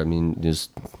 whatever. Right. I mean, just...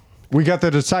 We got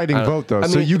the deciding vote, though.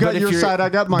 So you got your side, I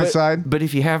got my side. But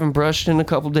if you haven't brushed in a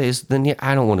couple days, then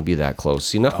I don't want to be that close,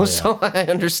 So I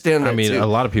understand that. I mean, too. a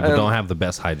lot of people don't have the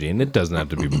best hygiene. It doesn't have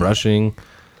to be brushing,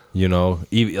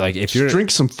 Even, like if you're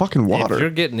drink some fucking water. If you're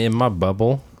getting in my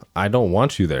bubble, I don't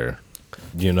want you there.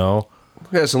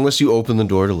 Yes, unless you open the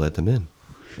door to let them in.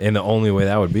 And the only way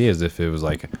that would be is if it was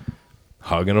like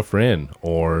hugging a friend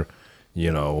or,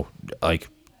 like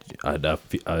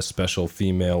a special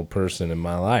female person in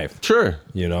my life. Sure.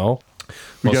 We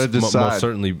gotta decide. Most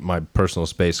certainly my personal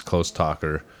space close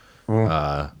talker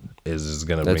is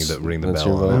going to ring the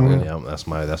bell on that one.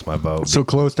 Yeah, that's my vote. So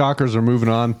close talkers are moving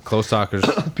on. Close talkers.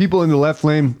 People in the left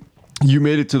lane, you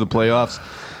made it to the playoffs.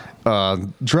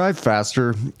 Drive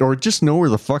faster or just know where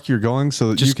the fuck you're going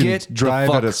so that you can drive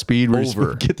at a speed where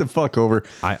you get the fuck over.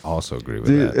 I also agree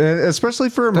with that. Especially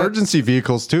for emergency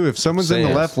vehicles too. If someone's in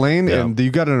the left lane and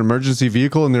you got an emergency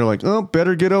vehicle and they're like, oh,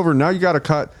 better get over. Now you got to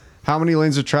cut how many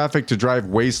lanes of traffic to drive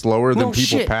way slower than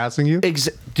people passing you?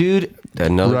 Dude,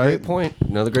 another great point.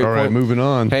 Another great point. All right, moving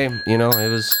on. Hey, it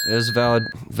was valid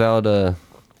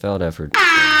effort.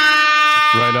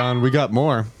 Right on. We got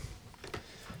more.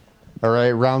 All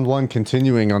right, round one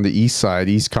continuing on the East Side,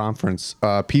 East Conference.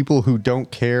 People who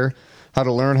don't care how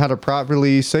to learn how to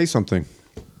properly say something.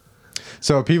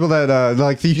 So people that,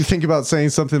 like, you think about saying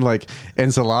something like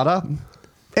ensalada?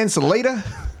 Ensalada?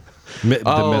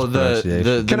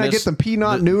 Can I get the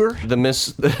peanut newer? Can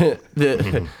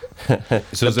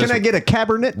I get a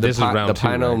Cabernet? This is round two.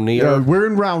 Pinot Noir. We're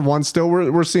in round one still.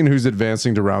 We're seeing who's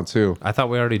advancing to round two. I thought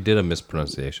we already did a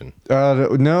mispronunciation.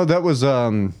 No, that was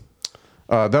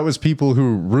people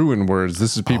who ruin words.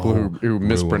 This is people who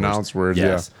mispronounce words.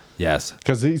 Yes. Yes.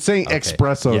 Because he's saying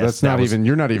espresso. Yes, that's not even.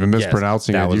 You're not even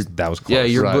mispronouncing it. That was close. Yeah,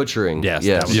 you're butchering. Yes.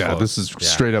 Yeah. This is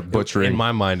straight up butchering. In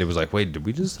my mind, it was like, wait, did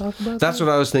we just talk about That's what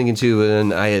I was thinking too. But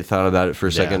then I had thought about it for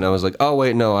a second. And I was like, oh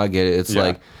wait, no, I get it. It's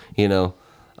like,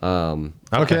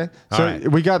 Okay. So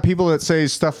we got people that say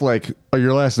stuff like, oh,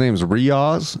 your last name's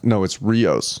Rios? No, it's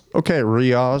Rios. Okay,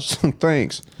 Rios.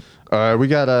 Thanks. We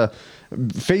got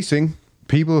facing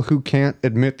people who can't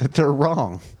admit that they're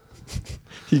wrong.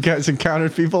 You guys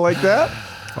encountered people like that?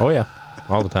 Oh yeah,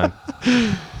 all the time.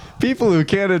 People who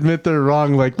can't admit they're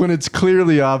wrong, like when it's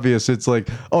clearly obvious, it's like,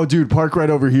 oh, dude, park right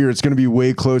over here. It's going to be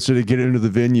way closer to get into the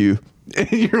venue.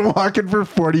 And you're walking for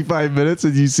 45 minutes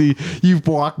and you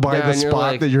walk by the spot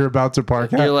like, that you're about to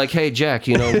park at. You're like, hey, Jack,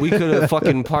 we could have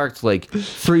fucking parked like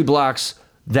 3 blocks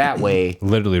that way.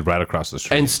 Literally right across the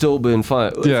street. And still been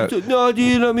fine. Yeah. No,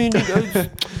 dude, I mean,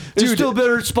 it's still a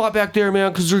better spot back there,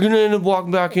 man, because we're going to end up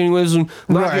walking back anyways and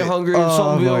might get hungry and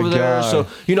something will be over there. So,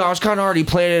 I was kind of already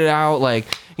planning it out, like,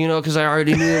 because I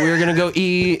already knew that we were going to go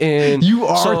eat. And you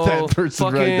are that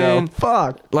person right now.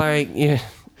 Fuck. Like, yeah.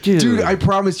 Dude, I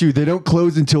promise you, they don't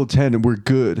close until 10 and we're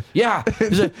good. Yeah.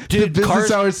 Dude, the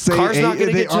business hours say 8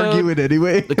 and they argue it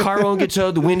anyway. The car won't get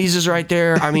towed. The Wendy's is right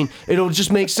there. I mean, it'll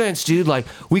just make sense, dude. Like,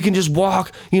 we can just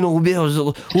walk, we'll be able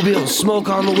to smoke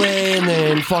on the way and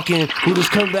then fucking we'll just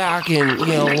come back and,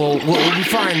 we'll be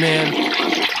fine, man.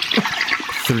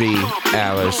 3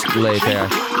 hours later.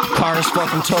 Car's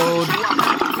fucking towed.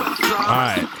 All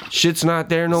right. Shit's not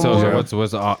there no more.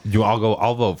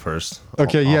 I'll vote first.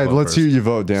 Okay, let's hear you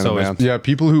vote, Dan. Man. Yeah,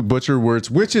 people who butcher words,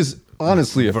 which is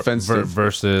honestly offensive.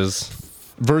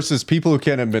 Versus people who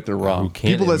can't admit they're wrong.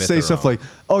 People that say stuff like,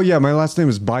 oh yeah, my last name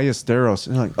is Ballesteros.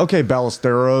 And you're like, okay,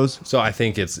 Ballesteros. So I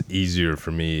think it's easier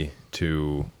for me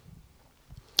to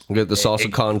get the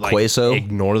salsa con queso.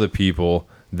 Ignore the people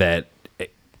that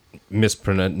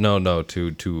mispronounce.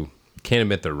 To can't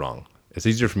admit they're wrong. It's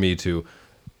easier for me to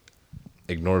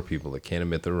ignore people that can't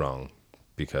admit they're wrong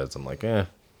because I'm like,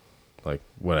 like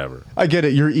whatever. I get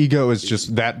it. Your ego is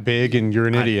just that big, and you're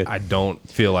an idiot. I don't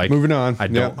feel like moving on.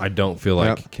 I don't feel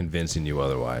like convincing you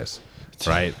otherwise.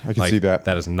 Right? I can see that.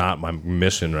 That is not my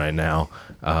mission right now.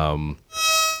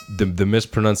 The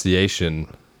mispronunciation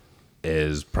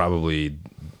is probably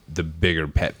the bigger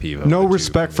pet peeve. No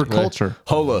respect for culture.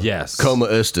 Hola. Yes. Coma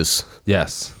estis.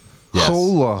 Yes.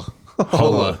 Hola.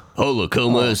 Hola,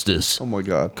 coma estis. Oh my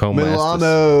God.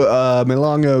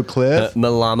 Milano Cliff.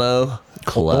 Milano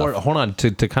Cliff. Or, hold on,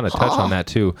 to kind of touch on that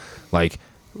too. Like,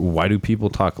 why do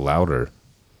people talk louder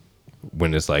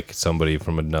when it's like somebody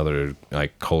from another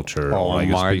like culture or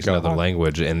like speaks another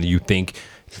language, and you think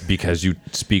because you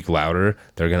speak louder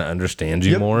they're gonna understand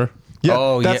you more?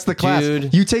 Yeah, that's the class.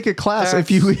 Dude, you take a class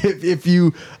if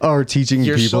you are teaching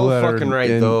you're people so that fucking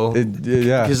right though.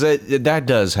 Yeah, because that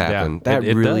does happen. Yeah,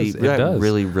 it really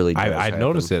does. I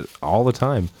notice it all the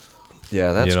time.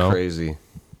 Yeah, that's crazy.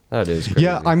 That is crazy.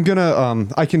 Yeah, I'm gonna.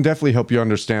 I can definitely help you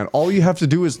understand. All you have to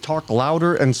do is talk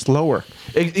louder and slower.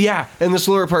 Yeah, and the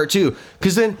slower part too.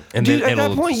 Because then, at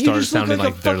that point, you just look like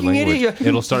a fucking idiot.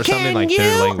 It'll start sounding like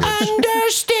their language.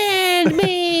 Understand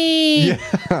me?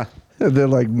 Yeah. They're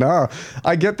like, nah,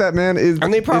 I get that, man.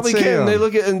 And they probably can. They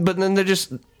look at, but then they're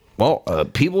just,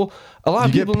 people. A lot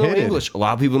of people know English. A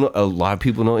lot of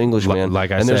people know English, man. Like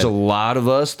I said, and there's a lot of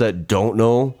us that don't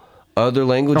know other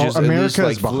languages. America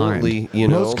is behind.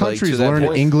 Most countries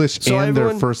learn English and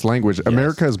their first language. Yes.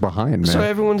 America is behind, man. So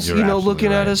everyone's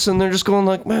looking at us and they're just going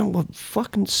like, man, what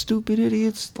fucking stupid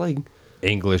idiots. Like,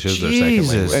 English is their second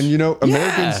language. And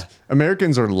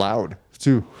Americans are loud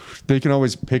too. They can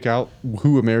always pick out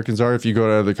who Americans are. If you go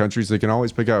to other countries, they can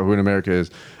always pick out who in America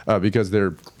is because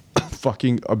they're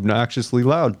fucking obnoxiously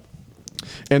loud.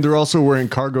 And they're also wearing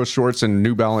cargo shorts and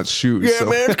New Balance shoes. Yeah,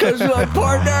 man, it's because I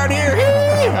parked down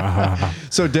here.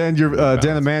 So Dan,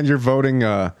 Dan the man, you're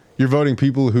voting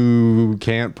people who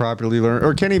can't properly learn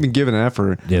or can't even give an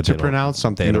effort to pronounce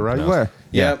something the right way.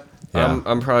 Yep. Yeah.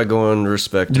 I'm probably going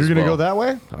respect. You're gonna go that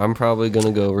way? I'm probably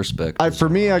gonna go respect. For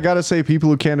me, I gotta say people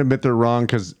who can't admit they're wrong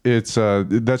because it's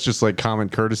that's just like common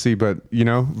courtesy. But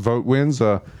vote wins.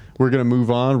 We're gonna move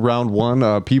on. Round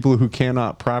 1. People who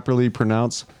cannot properly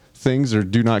pronounce things or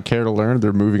do not care to learn,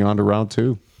 they're moving on to round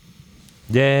 2.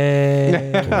 Yay!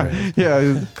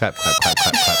 Yeah. Clap, clap, clap, clap,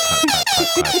 clap, clap, clap,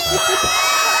 clap, clap.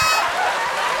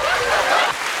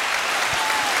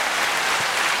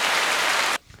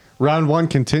 Round 1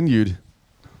 continued.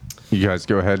 You guys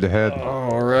go head to head.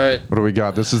 All right. What do we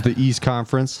got? This is the East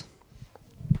Conference.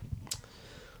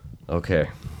 Okay.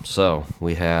 So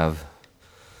we have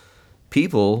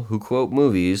people who quote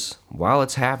movies while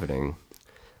it's happening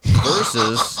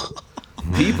versus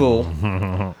people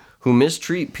who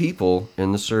mistreat people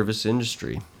in the service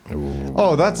industry. Ooh.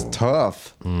 Oh, that's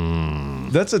tough.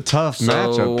 That's a tough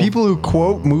matchup. People who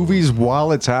quote movies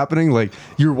while it's happening, like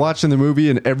you're watching the movie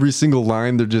and every single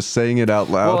line they're just saying it out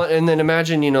loud. Well, and then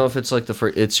imagine, if it's like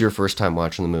it's your first time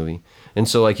watching the movie, And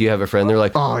so like you have a friend, they're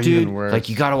like, Oh, dude, even worse. like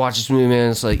you gotta watch this movie,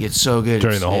 man. It's like it's so good.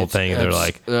 During It's- the whole it's- thing, they're it's-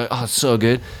 like, oh, it's so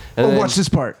good. And then- watch this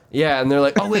part. Yeah, and they're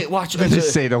like, oh wait, watch. They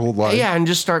just say the whole line. Yeah, and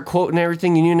just start quoting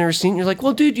everything and you never seen. You're like,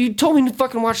 well, dude, you told me to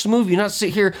fucking watch the movie, not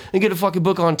sit here and get a fucking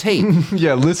book on tape.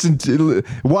 Yeah, watch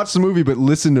the movie, but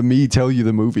listen to me tell you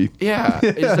the movie. Yeah,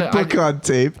 book on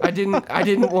tape. I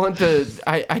didn't want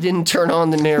I didn't turn on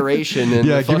the narration and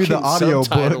Yeah, the give me the fucking audio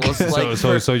book. subtitles,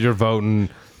 like, So you're voting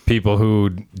people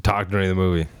who talk during the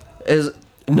movie.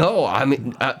 No, I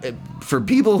mean, for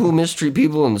people who mistreat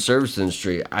people in the service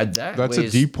industry, that's a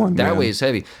deep one, That man. weighs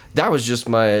heavy. That was just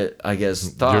my, I guess,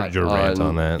 thought. Your rant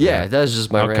on that. Yeah, that was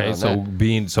just my rant on so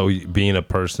that. being a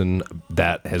person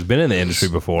that has been in the industry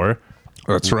before.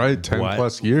 That's right, 10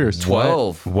 plus years.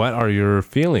 12. What are your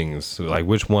feelings? Like,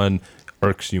 which one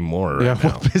irks you more right Yeah, now?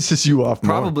 what pisses you off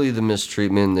more? Probably the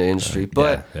mistreatment in the industry.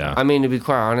 But, yeah. I mean, to be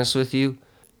quite honest with you,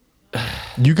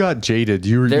 You got jaded.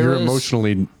 You're is-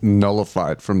 emotionally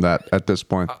nullified from that at this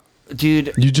point.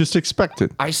 dude, You just expect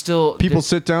it. I still... People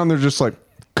sit down, they're just like,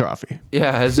 coffee.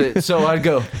 Yeah, so I'd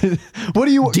go, What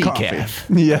do you want? Decaf.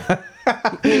 Coffee. Yeah.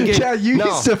 Yeah, you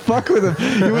used to fuck with them.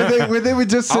 When they would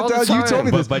just sit All the down, you told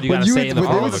me time. this. But you When gotta say it in the when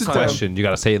they form would of a sit down- question. You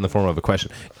gotta say it in the form of a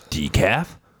question. Decaf?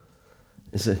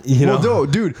 Is it? Well, no,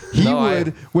 dude,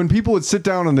 when people would sit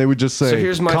down and they would just say So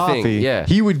here's my coffee, thing, yeah.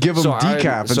 he would give them So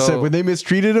decaf and said when they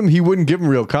mistreated him, he wouldn't give them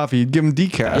real coffee, he'd give them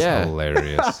decaf. Yeah.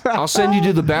 Hilarious. I'll send you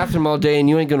to the bathroom all day and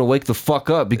you ain't gonna wake the fuck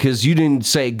up because you didn't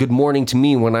say good morning to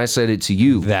me when I said it to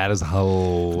you. That is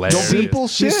hilarious. Simple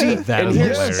shit. See, That and is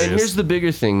here's, hilarious. and here's the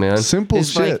bigger thing, man. Simple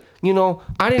It's shit. Like, you know,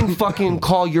 I didn't fucking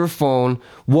call your phone,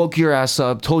 woke your ass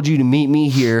up, told you to meet me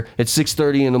here at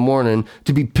 6:30 in the morning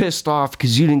to be pissed off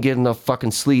because you didn't get enough fucking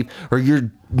sleep or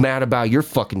you're mad about your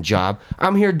fucking job.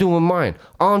 I'm here doing mine.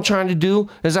 All I'm trying to do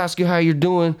is ask you how you're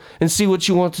doing and see what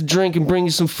you want to drink and bring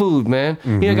you some food, man.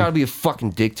 You ain't gotta be a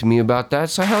fucking dick to me about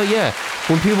that. So hell yeah.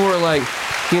 When people were like,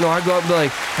 you know, I go up and be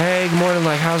like, hey, good morning,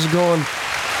 like, how's it going?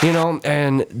 You know,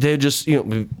 and they just, you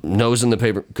know, nose in the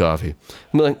paper, coffee.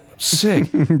 I'm like, sick.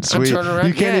 I Sweet. turn around,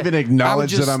 You can't even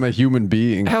acknowledge that I'm a human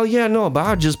being. Hell yeah, no, but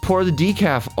I'd just pour the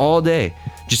decaf all day.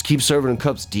 Just keep serving in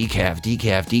cups, decaf,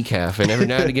 decaf, decaf. And every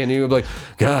now and again, you're like,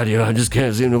 God, you know, I just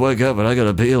can't seem to wake up, and I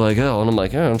gotta pee like hell. And I'm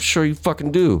like, yeah, I'm sure you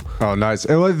fucking do. Oh, nice.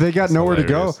 Well, they got nowhere to go.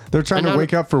 hilarious. They're trying And to not-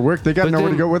 wake up for work. They got but nowhere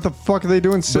to then- go. What the fuck are they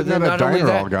doing But sitting then at a not only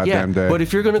diner that, all goddamn day? But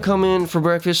if you're gonna come in for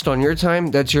breakfast on your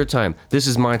time, that's your time. This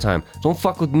is my time. Don't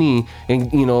fuck with me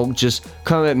and, you know, just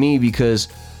come at me because,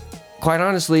 quite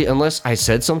honestly, unless I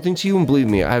said something to you, and believe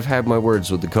me, I've had my words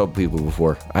with a couple people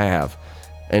before. I have.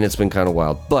 And it's been kind of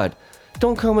wild. But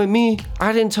don't come at me.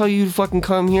 I didn't tell you to fucking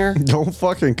come here. Don't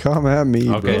fucking come at me,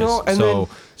 Okay, bro. You know, and so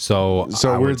So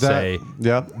I we're would that. say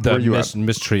Yeah. the Where you at?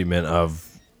 mistreatment of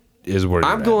is where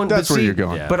I'm you're going. That's but where see, you're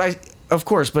going. Yeah. But of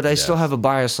course, I still have a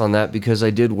bias on that because I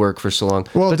did work for so long.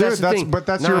 Well, but dude, the thing.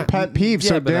 that's your Not- pet peeve. yeah,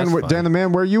 So but that's Dan, fine. Dan the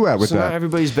man, where you at with So that? not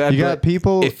everybody's bad. You but got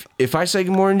people. If I say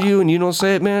good morning to you and you don't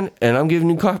say it, man, and I'm giving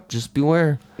you coffee, just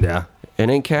beware. at. Yeah. It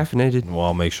ain't caffeinated. Well,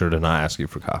 I'll make sure to not ask you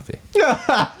for coffee.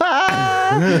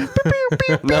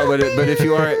 No, but if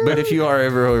you are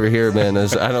ever over here, man,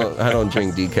 I don't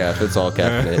drink decaf. It's all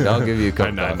caffeinated. I'll give you a cup.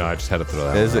 I know, I just had to throw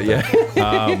that. Is one it?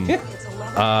 out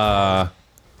Yeah.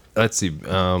 Let's see.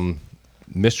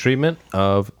 Mistreatment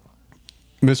of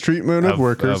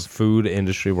workers, of food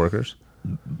industry workers,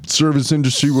 service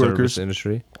industry workers. service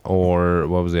industry, or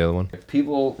what was the other one?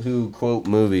 People who quote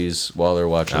movies while they're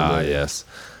watching. movies. Yes.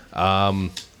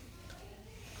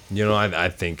 You know, I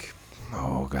think.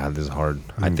 Oh God, this is hard.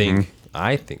 Mm-hmm.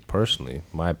 I think personally,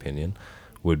 my opinion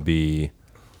would be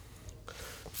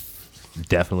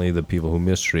definitely the people who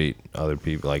mistreat other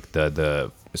people, like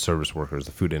the service workers,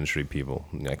 the food industry people,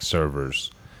 like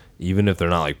servers, even if they're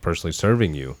not like personally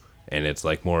serving you, and it's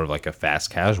like more of like a fast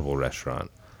casual restaurant.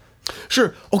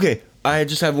 Sure. Okay. I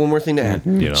just have one more thing to add.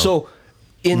 You know. So,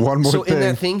 in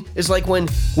that thing is like when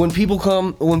people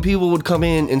would come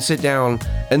in and sit down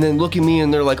and then look at me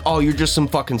and they're like, "Oh, you're just some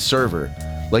fucking server.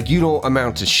 Like you don't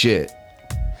amount to shit.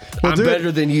 Well, I'm dude,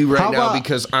 better than you right how now about-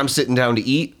 because I'm sitting down to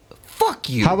eat." Fuck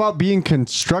you. How about being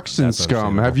construction That's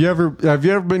scum? understandable. Have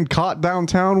you ever been caught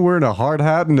downtown wearing a hard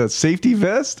hat and a safety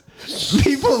vest?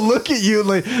 People look at you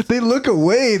like they look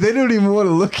away. They don't even want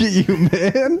to look at you,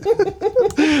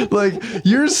 man. Like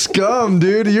you're scum,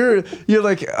 dude. You're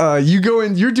like you go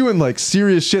in. You're doing like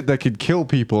serious shit that could kill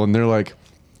people, and they're like,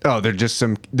 oh, they're just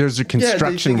there's a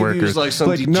construction think of you workers. as like some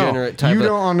no, degenerate type you of-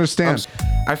 don't understand.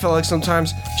 I felt like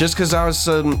sometimes just because I was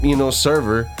some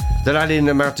server, that I didn't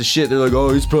amount to shit. They're like,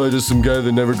 oh, he's probably just some guy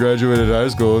that never graduated high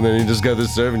school and then he just got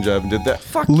this serving job and did that.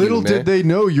 Fuck Little you, man. did they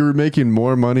know you were making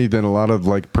more money than a lot of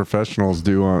like professionals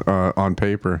do on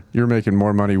paper. You're making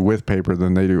more money with paper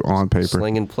than they do on paper.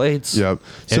 Slinging plates. Yep.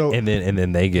 So and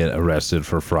then they get arrested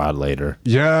for fraud later.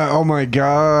 yeah. Oh my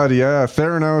God. Yeah.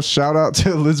 Theranos. Shout out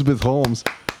to Elizabeth Holmes.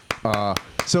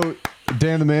 So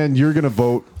Dan the man, you're gonna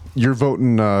vote. You're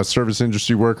voting service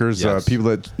industry workers, Yes. people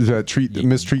that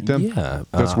mistreat them. Yeah,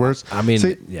 That's worse. I mean,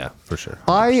 See, yeah, for sure.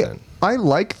 I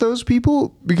like those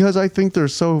people because I think they're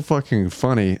so fucking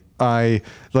funny. I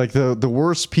like the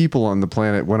worst people on the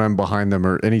planet when I'm behind them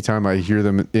or anytime I hear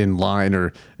them in line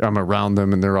or I'm around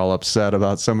them and they're all upset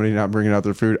about somebody not bringing out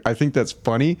their food. I think that's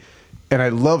funny and I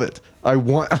love it.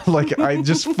 I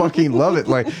just fucking love it.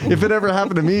 Like if it ever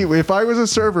happened to me, if I was a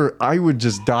server, I would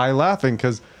just die laughing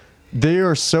because they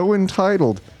are so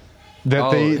entitled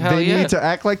that they need to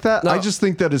act like that. No. I just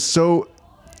think that is so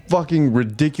fucking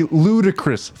ridiculous,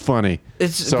 ludicrous funny.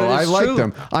 But I like true.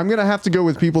 them. I'm gonna have to go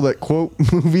with people that quote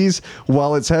movies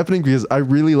while it's happening because I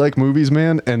really like movies,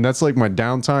 man, and that's like my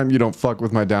downtime. You don't fuck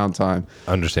with my downtime.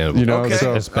 Understandable. You know, Okay.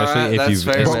 so Especially if you've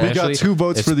But we got 2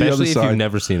 votes for the other especially if side. you've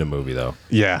never seen a movie though.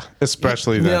 Yeah,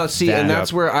 especially that. Yeah, see, and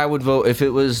that's where I would vote if it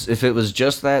was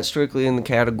just that strictly in the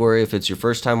category. If it's your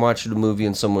first time watching a movie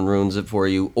and someone ruins it for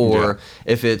you, or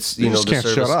if it's You know just the can't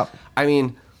service. shut up. I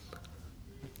mean,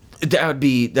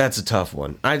 that's a tough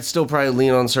one. I'd still probably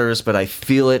lean on service, but I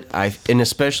feel it. And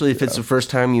especially if it's the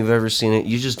first time you've ever seen it,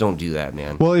 you just don't do that,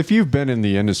 man. Well, if you've been in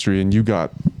the industry and you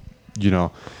got,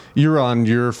 you're on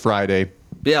your Friday.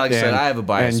 Yeah, like I said, I have a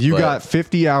bias. And you but got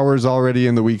 50 hours already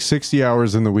in the week, 60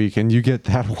 hours in the week, and you get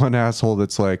that one asshole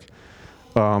that's like,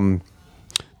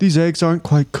 these eggs aren't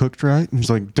quite cooked right. And he's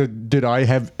like, did I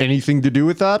have anything to do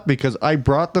with that? Because I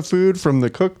brought the food from the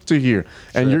cook to here.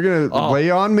 And you're going to lay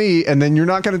on me, and then you're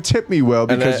not going to tip me well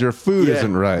because your food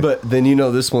isn't right. But then you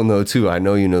know this one, though, too. I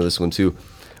know you know this one, too.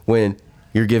 When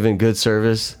you're giving good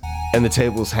service and the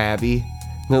table's happy,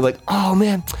 and they're like, oh,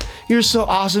 man, you're so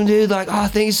awesome, dude. Like, oh,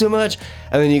 thank you so much.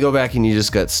 And then you go back and you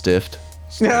just got stiffed.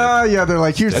 Yeah, they're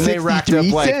like, here's and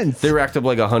 63 cents. They racked up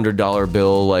like $100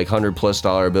 bill, like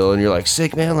 $100+ bill, and you're like,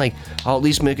 sick, man. Like, I'll at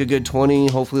least make a good 20,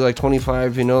 hopefully like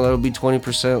 25. That'll be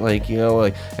 20%. Like,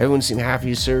 like everyone seemed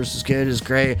happy. Service is good, is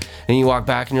great. And you walk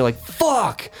back and you're like,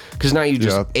 fuck, because now you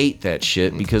just ate that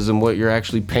shit because of what you're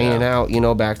actually paying out.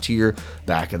 Back to your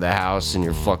back of the house and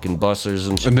your fucking bussers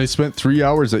and shit. And they spent 3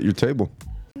 hours at your table.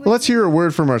 Well, let's hear a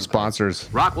word from our sponsors.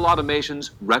 Rockwell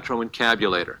Automation's Retro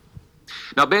Encabulator.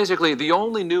 Now, basically, the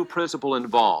only new principle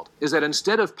involved is that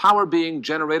instead of power being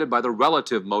generated by the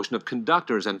relative motion of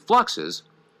conductors and fluxes,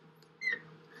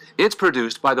 it's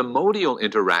produced by the modial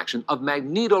interaction of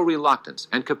magnetoreluctance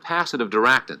and capacitive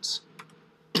diractance.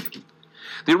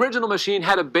 The original machine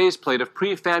had a base plate of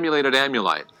prefamulated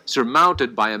amulite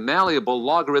surmounted by a malleable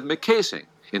logarithmic casing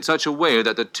in such a way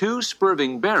that the 2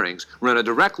 spurving bearings were in a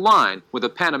direct line with a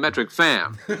panometric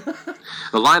fam. The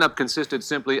lineup consisted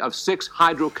simply of 6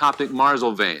 hydrocoptic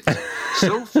Marsal vanes,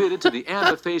 so fitted to the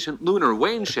ambifacient lunar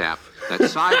wane shaft that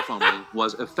side fumbling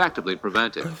was effectively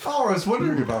prevented. Oh, I was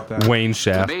wondering about that. Wane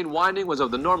shaft. The main winding was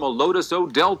of the normal Lotus O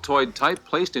deltoid type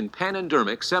placed in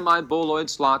panendermic semi-boloid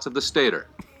slots of the stator.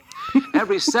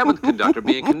 Every 7th conductor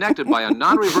being connected by a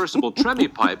non-reversible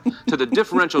Tremi pipe to the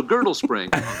differential girdle spring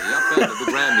on the up end of the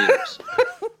gram meters.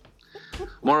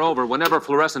 Moreover, whenever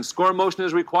fluorescent score motion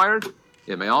is required,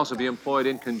 it may also be employed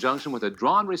in conjunction with a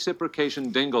drawn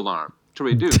reciprocation dingle arm to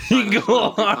reduce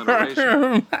Dingle arm.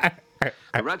 The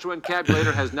retro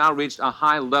encabulator has now reached a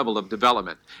high level of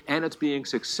development, and it's being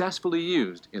successfully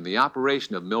used in the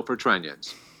operation of Milford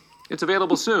Trunnions. It's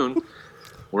available soon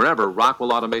wherever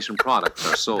Rockwell Automation products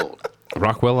are sold.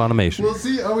 Rockwell Automation. Well,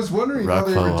 see, I was wondering how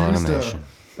they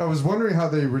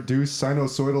reduced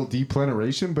sinusoidal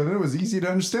depleneration, but then it was easy to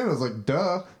understand. I was like,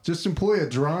 duh, just employ a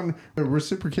drawn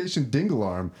reciprocation dingle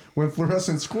arm when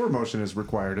fluorescent score motion is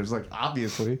required. It was like,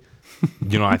 obviously.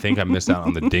 I think I missed out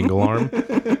on the dingle arm.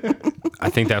 I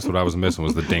think that's what I was missing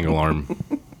was the dingle arm.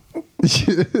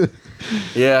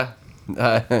 Yeah.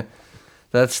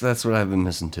 That's what I've been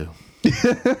missing too.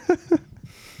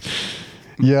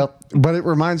 Yep, but it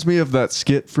reminds me of that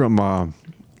skit from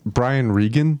Brian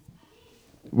Regan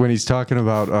when he's talking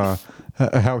about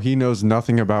how he knows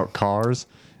nothing about cars,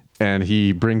 and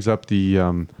he brings up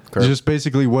the just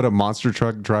basically what a monster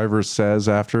truck driver says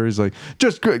after. He's like,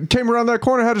 just came around that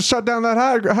corner, had to shut down that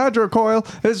hydro coil.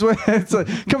 It's like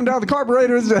coming down the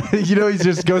carburetors. He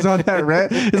just goes on that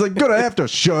rant. He's like, gonna have to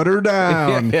shut her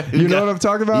down. You know what I'm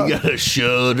talking about? You gotta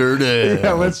shut her down.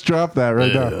 Yeah, let's drop that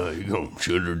right now. You gonna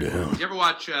shut her down. You ever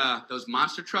watch those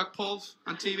monster truck pulls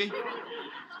on TV?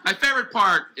 My favorite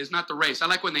part is not the race. I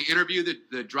like when they interview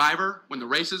the driver when the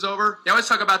race is over. They always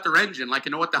talk about their engine, like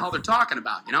you know what the hell they're talking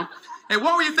about, you know? Hey,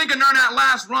 what were you thinking during that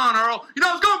last run, Earl? You know,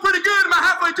 I was going pretty good. About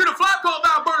halfway through the flap coil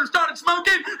valve burner started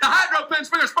smoking. The hydro pin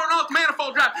sprinter spurting off the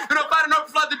manifold drive. And if I didn't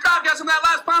overflood the drive gas from that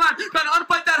last pine line, trying to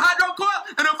unplate that hydro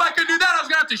coil, and if I could do that, I was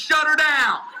going to have to shut her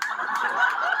down.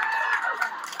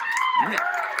 What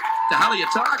the hell are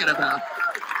you talking about?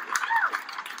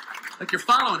 Like you're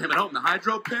following him at home. The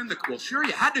hydro pin, well, sure,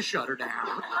 you had to shut her down.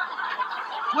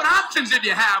 What options did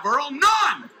you have, Earl?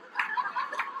 None!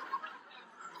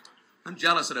 I'm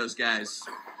jealous of those guys.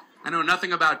 I know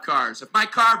nothing about cars. If my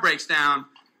car breaks down,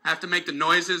 I have to make the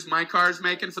noises my car's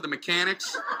making for the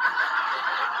mechanics.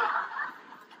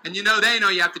 And you know they know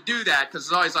you have to do that because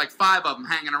there's always like 5 of them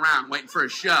hanging around waiting for a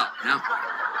show, you know?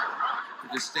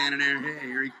 They're just standing there, hey,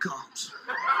 here he comes.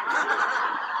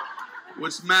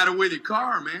 What's the matter with your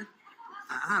car, man?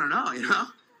 I don't know, you know?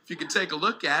 If you could take a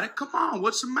look at it, come on,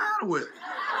 what's the matter with it?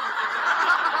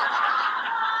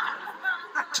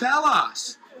 Tell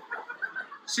us.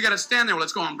 So you gotta stand there while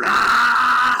it's going. She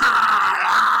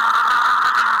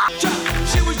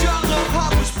was young, her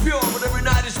heart was pure, but every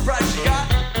night it's bright she got.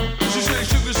 She said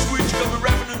sugar sweet, she got me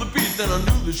rapping to the beat, then I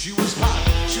knew that she was hot.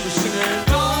 She was singing,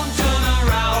 don't turn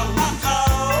around,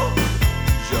 uh-oh.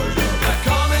 The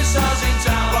commissar's in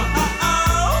town,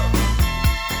 uh-oh.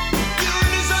 You're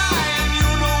in his eye and you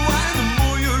know why. The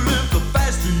more you live, the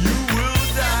faster you will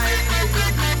die.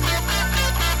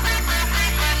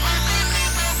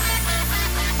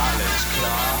 Alles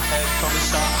klar, Herr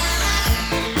Kommissar.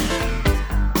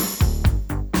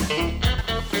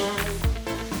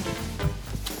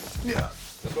 Yeah.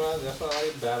 That's what I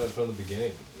batted from the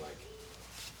beginning. Like,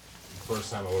 the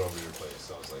first time I went over to your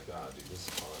place, I was like, ah, dude, this is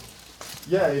fun.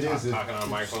 Yeah, it is. Talking on a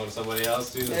microphone to somebody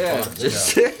else, dude. Yeah, Fun.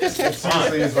 just it's fun.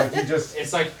 Seriously, it's like you just.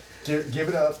 It's like give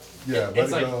it up. Yeah, let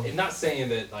it's it like go. not saying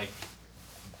that like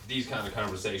these kind of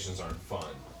conversations aren't fun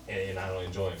and I don't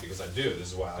enjoy them because I do.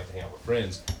 This is why I like to hang out with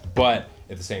friends. But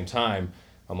at the same time,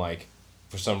 I'm like,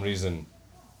 for some reason,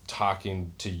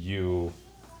 talking to you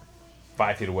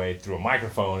 5 feet away through a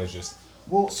microphone is just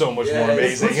so much more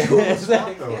amazing. It puts you on the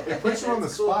spot, though. It puts you on the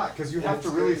spot because you have to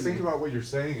really think about what you're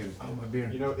saying,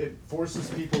 and you know, it forces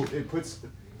people.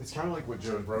 It's kind of like what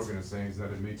Joe Rogan is saying, is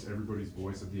that it makes everybody's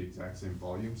voice at the exact same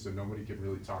volume, so nobody can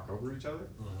really talk over each other,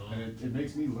 and it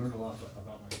makes me learn a lot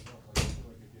about myself.